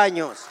 70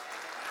 años.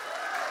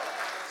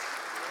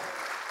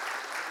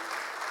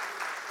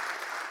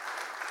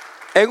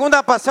 En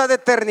una pasada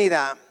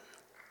eternidad,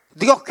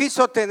 Dios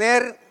quiso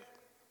tener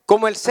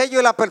como el sello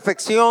de la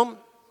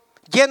perfección,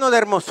 lleno de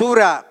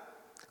hermosura,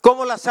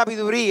 como la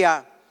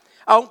sabiduría,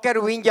 a un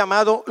querubín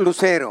llamado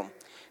lucero.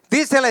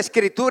 Dice la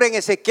Escritura en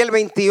Ezequiel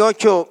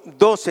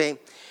 28:12: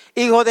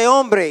 hijo de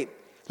hombre,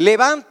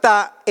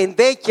 levanta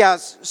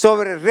endechas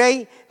sobre el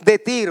rey de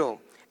Tiro.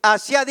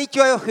 Así ha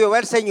dicho Jehová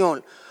el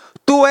Señor: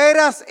 tú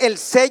eras el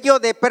sello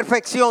de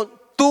perfección,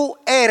 tú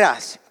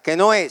eras, que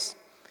no es,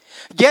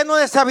 lleno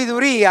de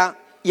sabiduría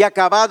y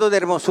acabado de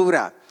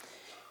hermosura.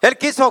 Él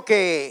quiso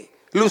que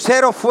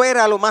lucero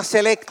fuera lo más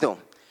selecto,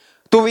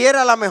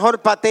 tuviera la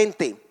mejor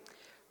patente,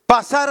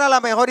 pasara la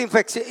mejor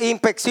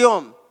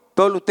inspección,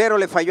 pero Lutero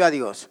le falló a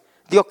Dios.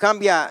 Dios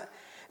cambia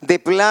de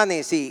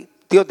planes y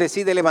Dios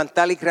decide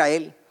levantar a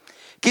Israel.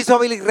 Quiso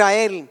ver a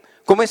Israel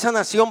como esa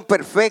nación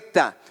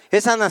perfecta,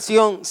 esa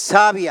nación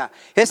sabia,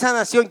 esa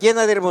nación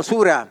llena de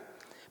hermosura.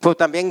 Pero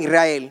también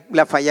Israel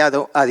le ha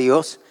fallado a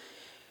Dios.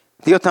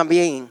 Dios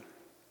también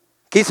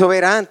quiso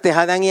ver antes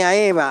a Adán y a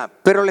Eva,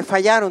 pero le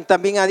fallaron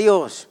también a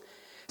Dios.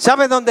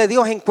 ¿Sabe dónde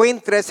Dios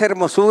encuentra esa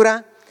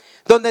hermosura?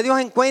 Donde Dios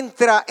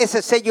encuentra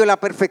ese sello de la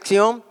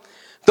perfección,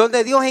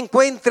 donde Dios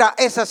encuentra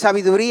esa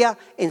sabiduría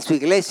en su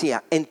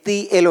iglesia, en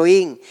ti,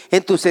 Elohim,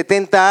 en tus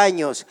 70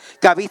 años,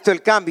 que ha visto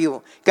el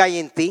cambio que hay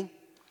en ti.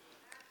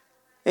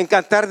 En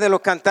Cantar de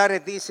los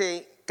Cantares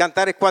dice,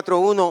 Cantares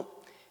 4:1,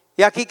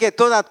 he aquí que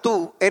toda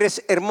tú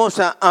eres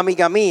hermosa,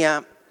 amiga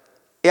mía,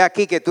 he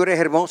aquí que tú eres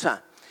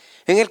hermosa.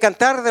 En el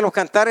Cantar de los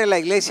Cantares la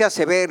iglesia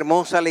se ve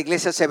hermosa, la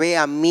iglesia se ve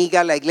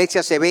amiga, la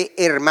iglesia se ve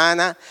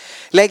hermana,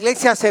 la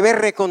iglesia se ve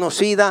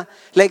reconocida,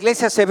 la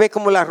iglesia se ve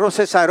como la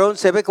rosa de Sarón,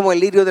 se ve como el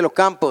lirio de los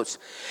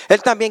campos.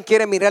 Él también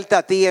quiere mirarte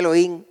a ti,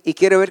 Elohim, y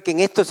quiere ver que en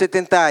estos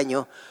 70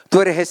 años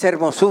tú eres esa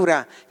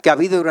hermosura que ha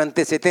habido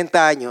durante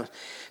 70 años.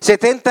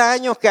 70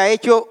 años que ha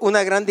hecho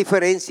una gran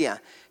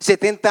diferencia,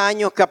 70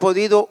 años que ha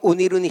podido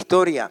unir una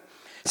historia,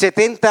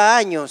 70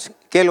 años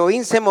que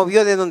Elohim se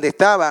movió de donde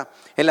estaba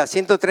en la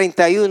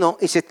 131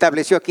 y se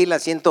estableció aquí en la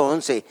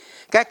 111.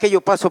 Cada vez que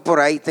yo paso por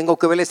ahí tengo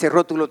que ver ese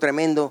rótulo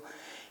tremendo,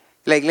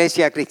 la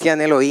iglesia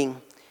cristiana Elohim.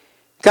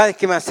 Cada vez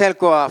que me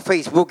acerco a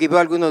Facebook y veo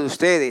a algunos de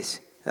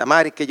ustedes, la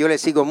madre que yo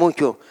les sigo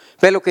mucho,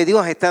 veo lo que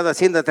Dios ha estado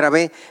haciendo a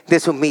través de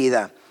sus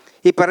vidas.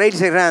 Y para ir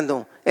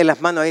cerrando, en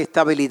las manos hay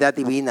estabilidad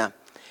divina.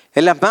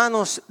 En las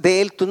manos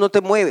de Él tú no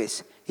te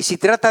mueves. Y si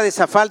trata de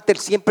zafarte, Él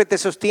siempre te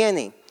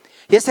sostiene.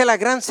 Y esa es la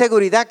gran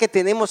seguridad que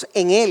tenemos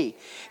en Él.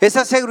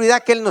 Esa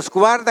seguridad que Él nos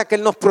guarda, que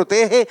Él nos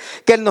protege,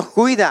 que Él nos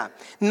cuida.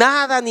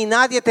 Nada ni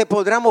nadie te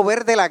podrá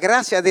mover de la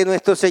gracia de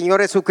nuestro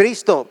Señor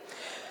Jesucristo.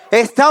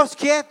 Estáos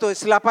quietos,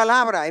 es la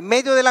palabra. En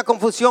medio de la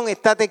confusión,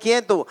 estate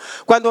quieto.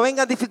 Cuando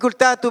venga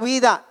dificultad a tu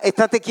vida,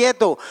 estate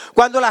quieto.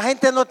 Cuando la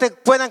gente no te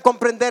puedan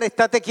comprender,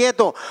 estate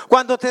quieto.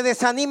 Cuando te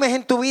desanimes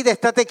en tu vida,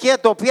 estate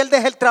quieto.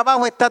 Pierdes el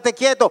trabajo, estate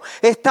quieto.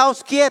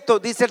 Estáos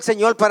quietos, dice el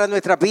Señor para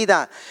nuestra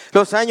vida.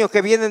 Los años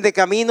que vienen de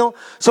camino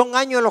son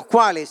años en los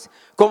cuales,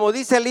 como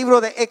dice el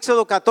libro de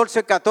Éxodo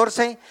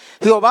 14:14,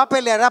 Jehová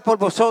peleará por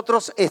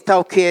vosotros,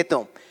 estáos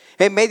quietos.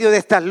 En medio de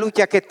estas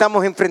luchas que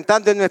estamos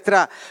enfrentando en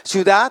nuestra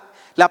ciudad,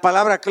 la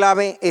palabra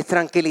clave es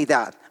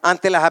tranquilidad.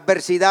 Ante las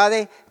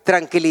adversidades,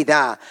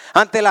 tranquilidad.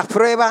 Ante las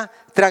pruebas,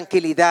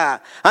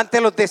 tranquilidad.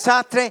 Ante los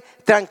desastres,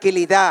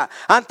 tranquilidad.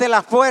 Ante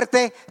la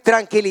fuerte,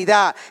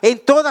 tranquilidad.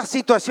 En toda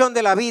situación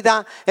de la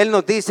vida, Él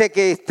nos dice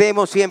que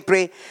estemos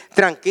siempre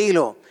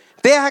tranquilos.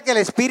 Deja que el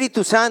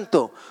Espíritu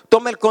Santo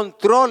tome el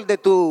control de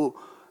tu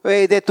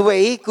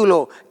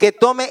vehículo, que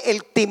tome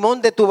el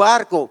timón de tu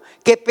barco,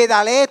 que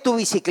pedalee tu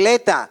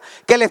bicicleta,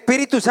 que el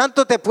Espíritu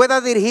Santo te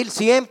pueda dirigir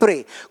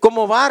siempre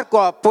como barco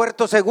a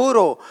puerto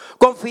seguro.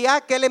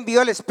 Confía que Él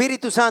envió el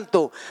Espíritu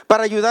Santo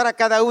para ayudar a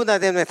cada una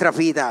de nuestras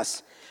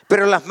vidas.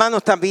 Pero las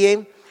manos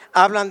también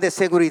hablan de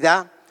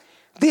seguridad.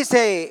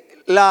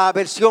 Dice la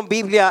versión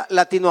Biblia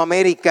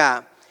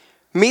Latinoamérica: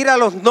 mira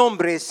los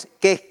nombres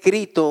que he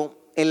escrito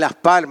en las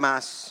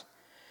palmas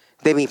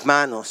de mis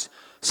manos.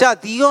 O sea,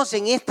 Dios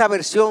en esta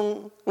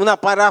versión, una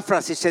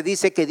paráfrasis, se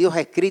dice que Dios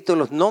ha escrito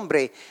los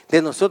nombres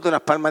de nosotros en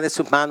las palmas de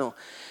sus manos.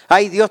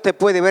 Ay, Dios te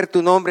puede ver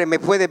tu nombre, me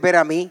puede ver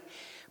a mí.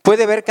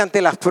 Puede ver que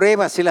ante las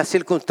pruebas y las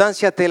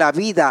circunstancias de la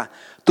vida,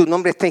 tu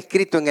nombre está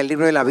escrito en el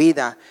libro de la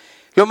vida.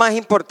 Lo más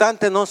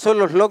importante no son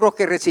los logros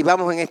que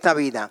recibamos en esta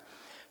vida.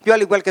 Yo,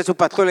 al igual que su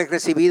pastor, he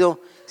recibido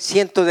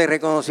cientos de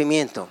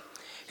reconocimientos.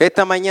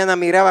 Esta mañana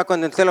miraba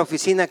cuando entré a la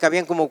oficina que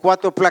habían como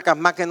 4 placas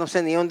más que no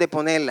sé ni dónde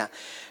ponerlas.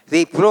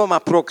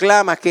 Diplomas,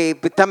 proclamas que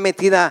están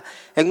metidas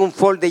en un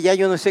folder. Ya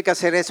yo no sé qué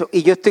hacer eso.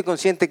 Y yo estoy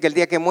consciente que el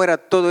día que muera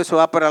todo eso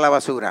va para la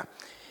basura.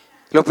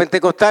 Los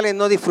pentecostales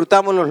no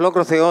disfrutamos los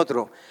logros de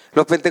otros.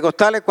 Los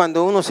pentecostales,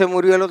 cuando uno se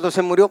murió, el otro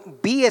se murió.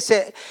 Vi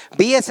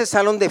ese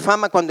salón de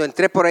fama cuando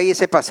entré por ahí,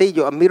 ese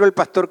pasillo. Admiro al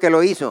pastor que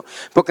lo hizo,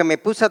 porque me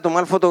puse a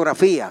tomar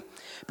fotografía.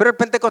 Pero el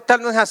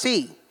pentecostal no es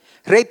así.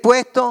 Rey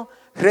puesto,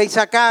 rey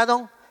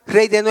sacado,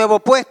 rey de nuevo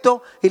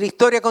puesto, y la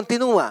historia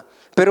continúa.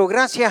 Pero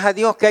gracias a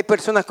Dios que hay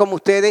personas como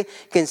ustedes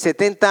que en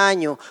 70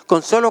 años,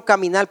 con solo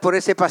caminar por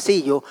ese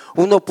pasillo,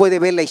 uno puede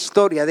ver la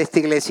historia de esta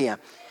iglesia.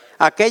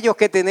 Aquellos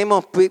que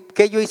tenemos,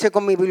 que yo hice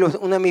con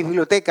una de mis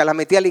bibliotecas, la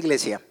metí a la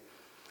iglesia.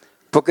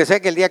 Porque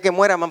sé que el día que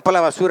muera van para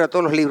la basura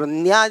todos los libros.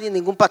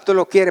 Ningún pastor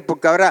los quiere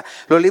porque ahora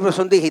los libros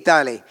son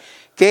digitales.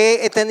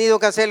 ¿Qué he tenido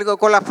que hacer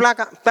con las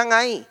placas? Están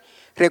ahí.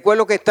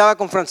 Recuerdo que estaba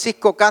con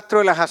Francisco Castro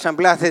de las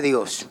Asambleas de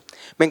Dios.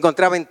 Me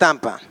encontraba en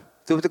Tampa.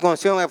 ¿Tú te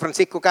conoció a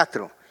Francisco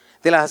Castro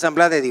de las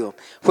Asambleas de Dios?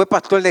 Fue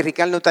pastor de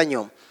Ricardo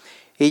Tañón.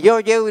 Y yo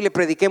llego y le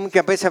prediqué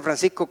muchas veces a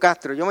Francisco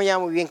Castro. Yo me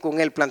llevo muy bien con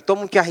él. Plantó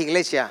muchas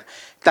iglesias.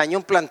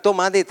 Tañón plantó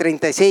más de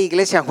 36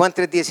 iglesias, Juan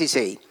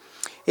 3:16.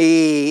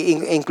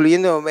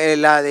 Incluyendo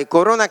la de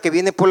Corona, que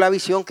viene por la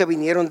visión que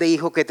vinieron de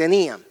hijos que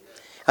tenían.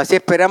 Así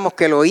esperamos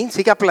que Elohim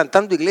siga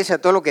plantando iglesias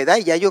todo lo que da.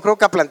 Y ya yo creo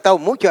que ha plantado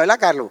mucho, ¿verdad,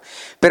 Carlos?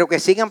 Pero que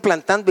sigan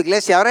plantando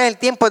iglesias. Ahora es el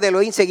tiempo de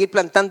Elohim seguir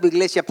plantando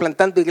iglesias,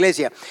 plantando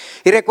iglesias.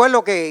 Y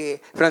recuerdo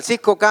que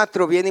Francisco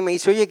Castro viene y me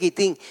dice: oye,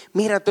 Kittim,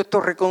 mira todos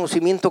estos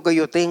reconocimientos que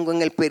yo tengo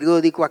en el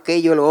periódico,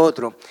 aquello, lo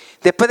otro.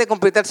 Después de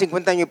completar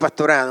 50 años de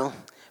pastorado,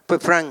 pues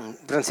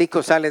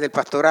Francisco sale del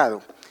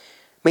pastorado.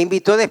 Me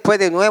invitó después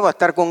de nuevo a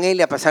estar con él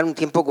y a pasar un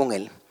tiempo con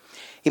él.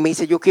 Y me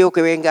dice: yo quiero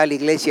que venga a la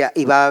iglesia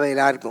y va a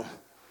haber algo.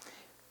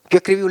 Yo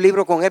escribí un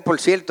libro con él,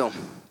 por cierto,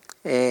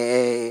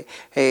 las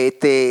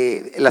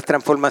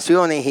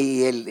transformaciones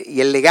y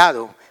el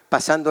legado,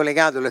 pasando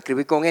legado, lo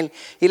escribí con él.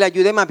 Y le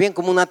ayudé más bien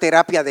como una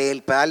terapia de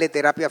él, para darle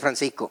terapia a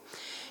Francisco.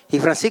 Y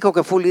Francisco,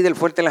 que fue un líder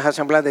fuerte en las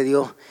Asambleas de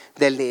Dios,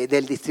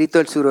 del distrito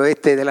del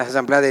suroeste de las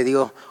Asambleas de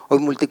Dios, hoy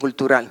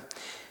multicultural.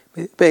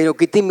 Pero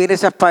Kittim, mira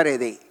esas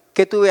paredes.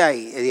 ¿Qué tuve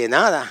ahí? De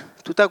nada.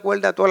 ¿Tú te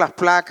acuerdas de todas las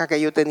placas que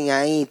yo tenía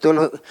ahí?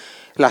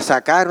 Las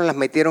sacaron, las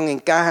metieron en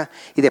caja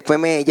y después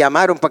me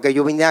llamaron para que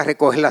yo viniera a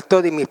recogerlas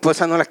todas, y mi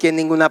esposa no las quiere en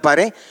ninguna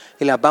pared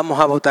y las vamos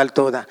a botar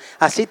todas.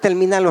 Así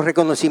terminan los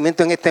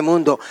reconocimientos en este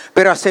mundo.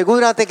 Pero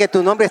asegúrate que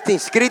tu nombre esté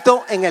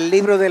inscrito en el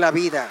libro de la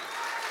vida.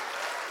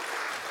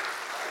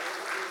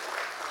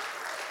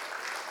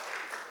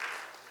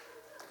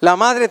 La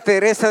Madre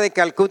Teresa de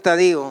Calcuta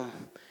dijo: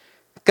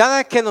 cada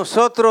vez que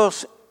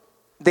nosotros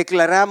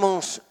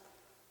declaramos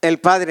el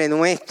Padre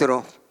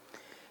Nuestro,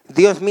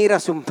 Dios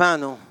mira sus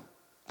manos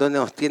donde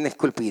nos tiene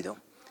esculpido.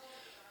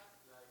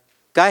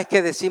 Cada vez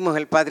que decimos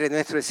el Padre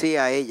Nuestro,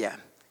 decía a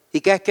ella. Y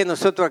cada vez que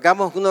nosotros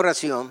hagamos una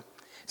oración,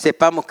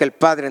 sepamos que el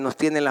Padre nos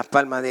tiene en las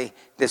palmas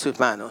de sus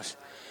manos.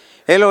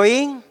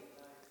 Elohim,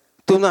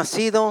 tú no has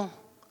sido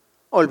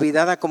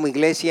olvidada como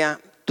iglesia,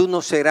 tú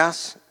no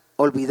serás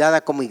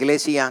olvidada como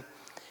iglesia.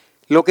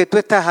 Lo que tú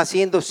estás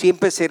haciendo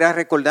siempre será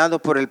recordado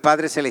por el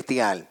Padre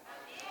Celestial.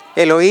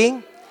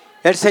 Elohim,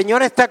 el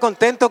Señor está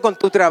contento con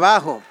tu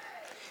trabajo,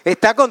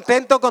 está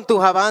contento con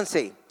tus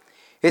avances,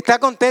 está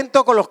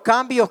contento con los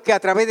cambios que a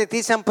través de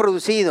ti se han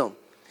producido.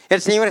 El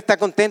Señor está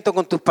contento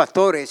con tus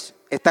pastores,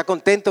 está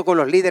contento con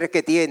los líderes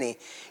que tiene.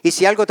 Y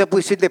si algo te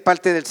puedo decir de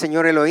parte del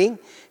Señor Elohim,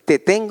 te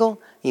tengo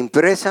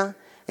impresa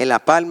en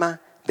la palma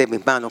de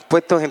mis manos,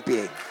 puestos en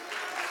pie.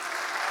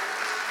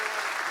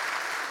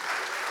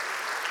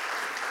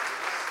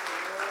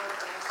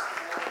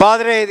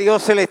 Padre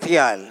Dios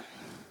Celestial,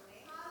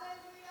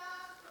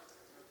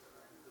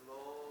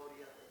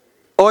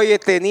 hoy he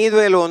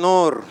tenido el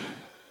honor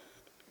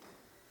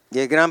y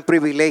el gran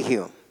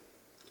privilegio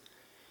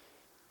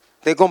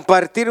de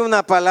compartir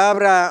una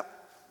palabra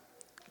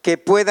que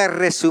pueda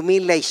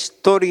resumir la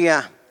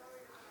historia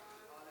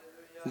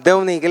de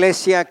una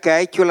iglesia que ha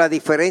hecho la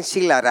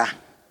diferencia y la hará.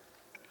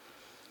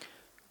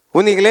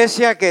 Una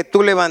iglesia que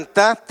tú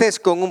levantaste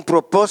con un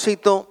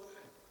propósito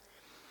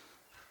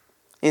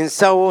en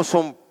South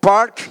Ocean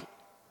Park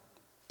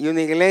y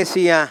una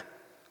iglesia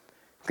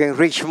que en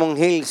Richmond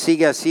Hill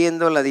sigue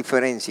haciendo la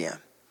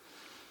diferencia.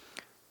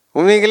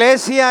 Una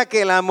iglesia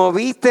que la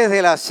moviste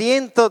de la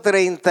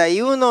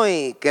 131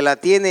 y que la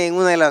tiene en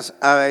una de las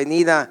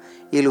avenidas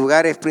y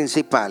lugares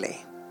principales.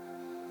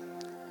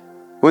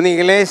 Una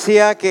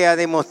iglesia que ha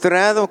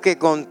demostrado que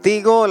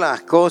contigo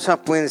las cosas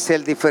pueden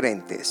ser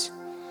diferentes.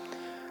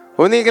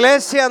 Una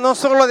iglesia no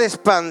solo de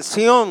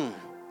expansión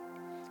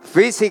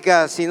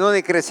física, sino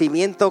de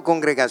crecimiento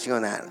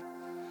congregacional.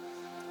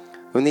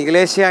 Una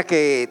iglesia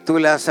que tú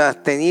las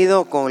has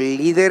tenido con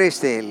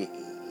líderes del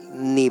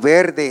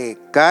nivel de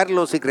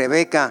Carlos y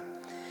Rebeca,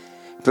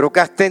 pero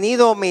que has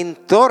tenido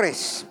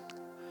mentores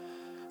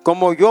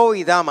como yo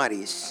y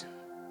Damaris.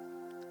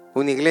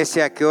 Una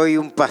iglesia que hoy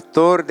un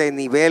pastor de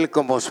nivel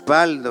como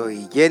Osvaldo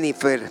y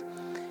Jennifer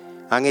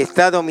han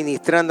estado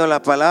ministrando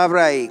la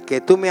palabra y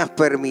que tú me has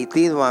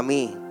permitido a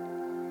mí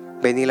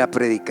venir a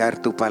predicar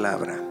tu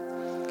palabra.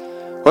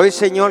 Hoy,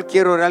 Señor,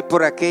 quiero orar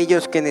por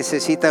aquellos que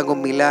necesitan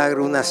un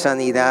milagro, una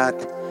sanidad.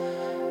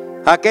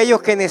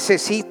 Aquellos que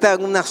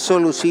necesitan una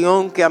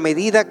solución, que a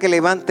medida que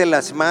levanten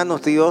las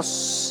manos,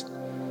 Dios,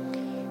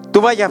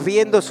 tú vayas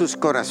viendo sus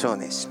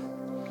corazones.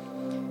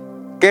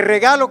 Que el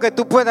regalo que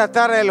tú puedas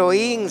dar a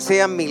Elohim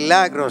sean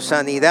milagros,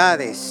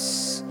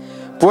 sanidades,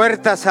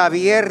 puertas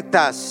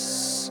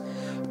abiertas,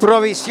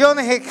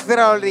 provisiones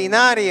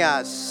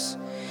extraordinarias,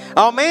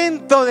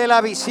 aumento de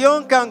la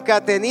visión que aunque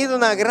ha tenido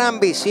una gran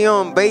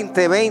visión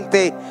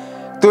 2020,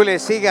 tú le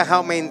sigas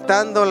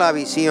aumentando la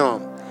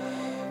visión.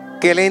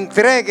 Que le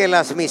entregue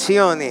las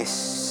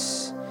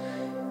misiones.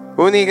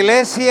 Una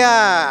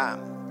iglesia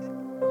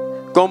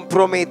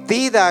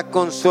comprometida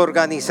con su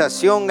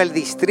organización, el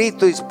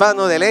Distrito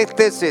Hispano del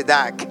Este,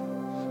 SEDAC.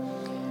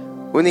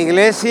 Una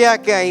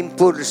iglesia que ha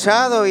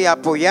impulsado y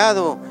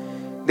apoyado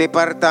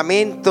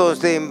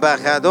departamentos de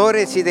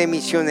embajadores y de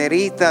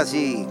misioneritas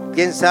y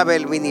quién sabe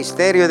el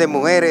ministerio de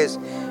mujeres,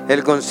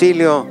 el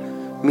concilio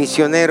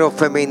misionero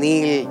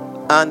femenil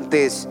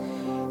antes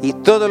y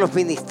todos los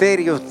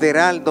ministerios de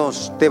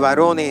heraldos de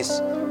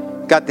varones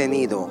que ha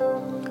tenido.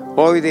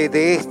 Hoy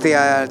desde este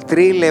altar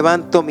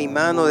levanto mi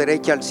mano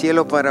derecha al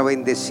cielo para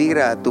bendecir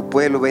a tu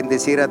pueblo,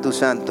 bendecir a tus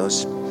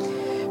santos.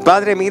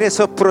 Padre, mira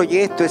esos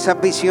proyectos, esas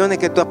visiones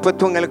que tú has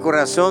puesto en el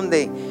corazón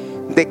de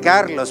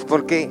Carlos,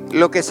 porque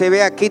lo que se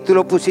ve aquí tú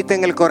lo pusiste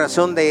en el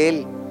corazón de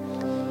él.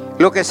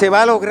 Lo que se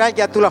va a lograr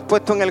ya tú lo has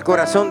puesto en el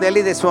corazón de él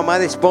y de su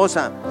amada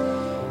esposa.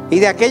 Y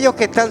de aquellos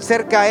que están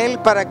cerca a él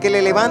para que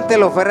le levante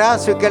los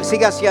brazos y que él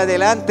siga hacia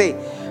adelante,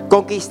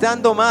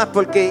 conquistando más,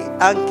 porque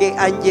aunque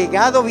han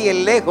llegado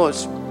bien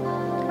lejos,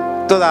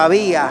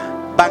 todavía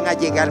van a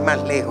llegar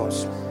más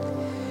lejos.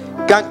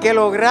 Que aunque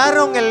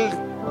lograron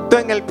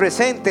en el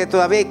presente,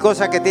 todavía hay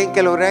cosas que tienen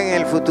que lograr en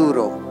el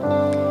futuro.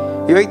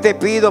 Y hoy te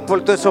pido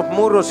por todos esos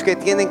muros que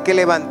tienen que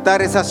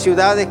levantar, esas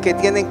ciudades que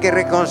tienen que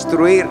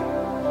reconstruir.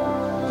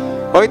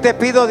 Hoy te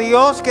pido,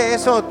 Dios, que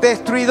esos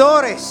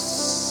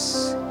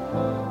destruidores,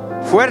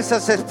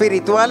 fuerzas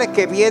espirituales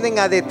que vienen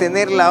a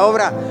detener la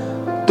obra,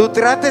 tú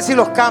trates y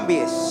los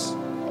cambies.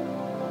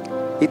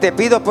 Y te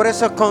pido por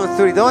esos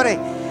construidores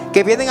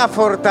que vienen a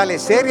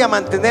fortalecer y a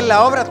mantener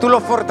la obra, tú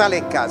los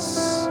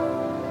fortalezcas.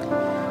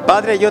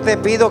 Padre, yo te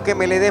pido que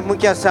me le des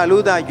mucha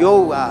salud a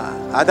Joe,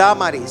 a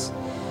Damaris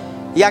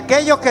y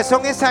aquellos que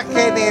son esa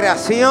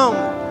generación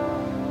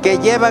que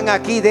llevan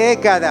aquí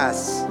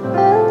décadas,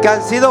 que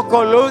han sido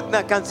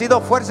columnas, que han sido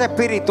fuerza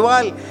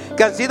espiritual,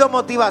 que han sido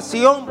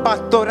motivación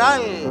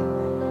pastoral.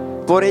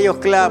 Por ellos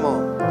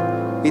clamo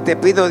y te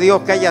pido,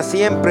 Dios, que haya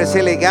siempre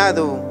ese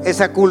legado,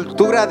 esa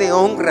cultura de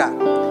honra,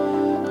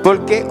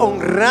 porque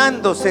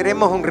honrando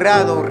seremos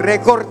honrados,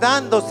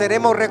 recordando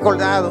seremos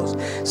recordados,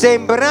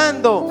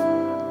 sembrando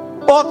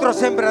otros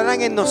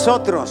sembrarán en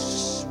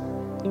nosotros.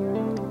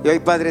 Y hoy,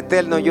 Padre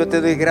eterno, yo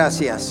te doy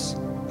gracias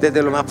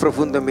desde lo más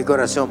profundo de mi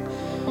corazón.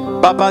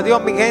 Papá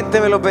Dios, mi gente,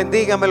 me los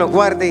bendiga, me los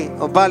guarde.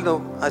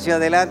 Osvaldo, hacia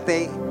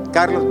adelante.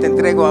 Carlos, te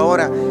entrego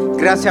ahora.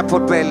 Gracias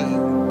por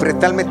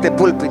prestarme este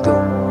púlpito.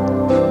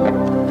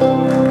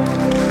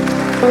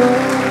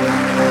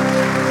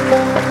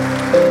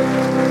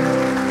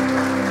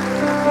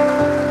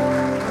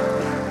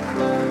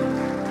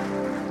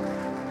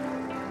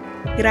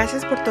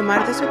 Gracias por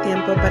tomarte su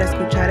tiempo para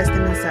escuchar este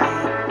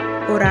mensaje.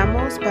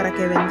 Oramos para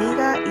que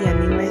bendiga y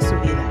anime su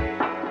vida.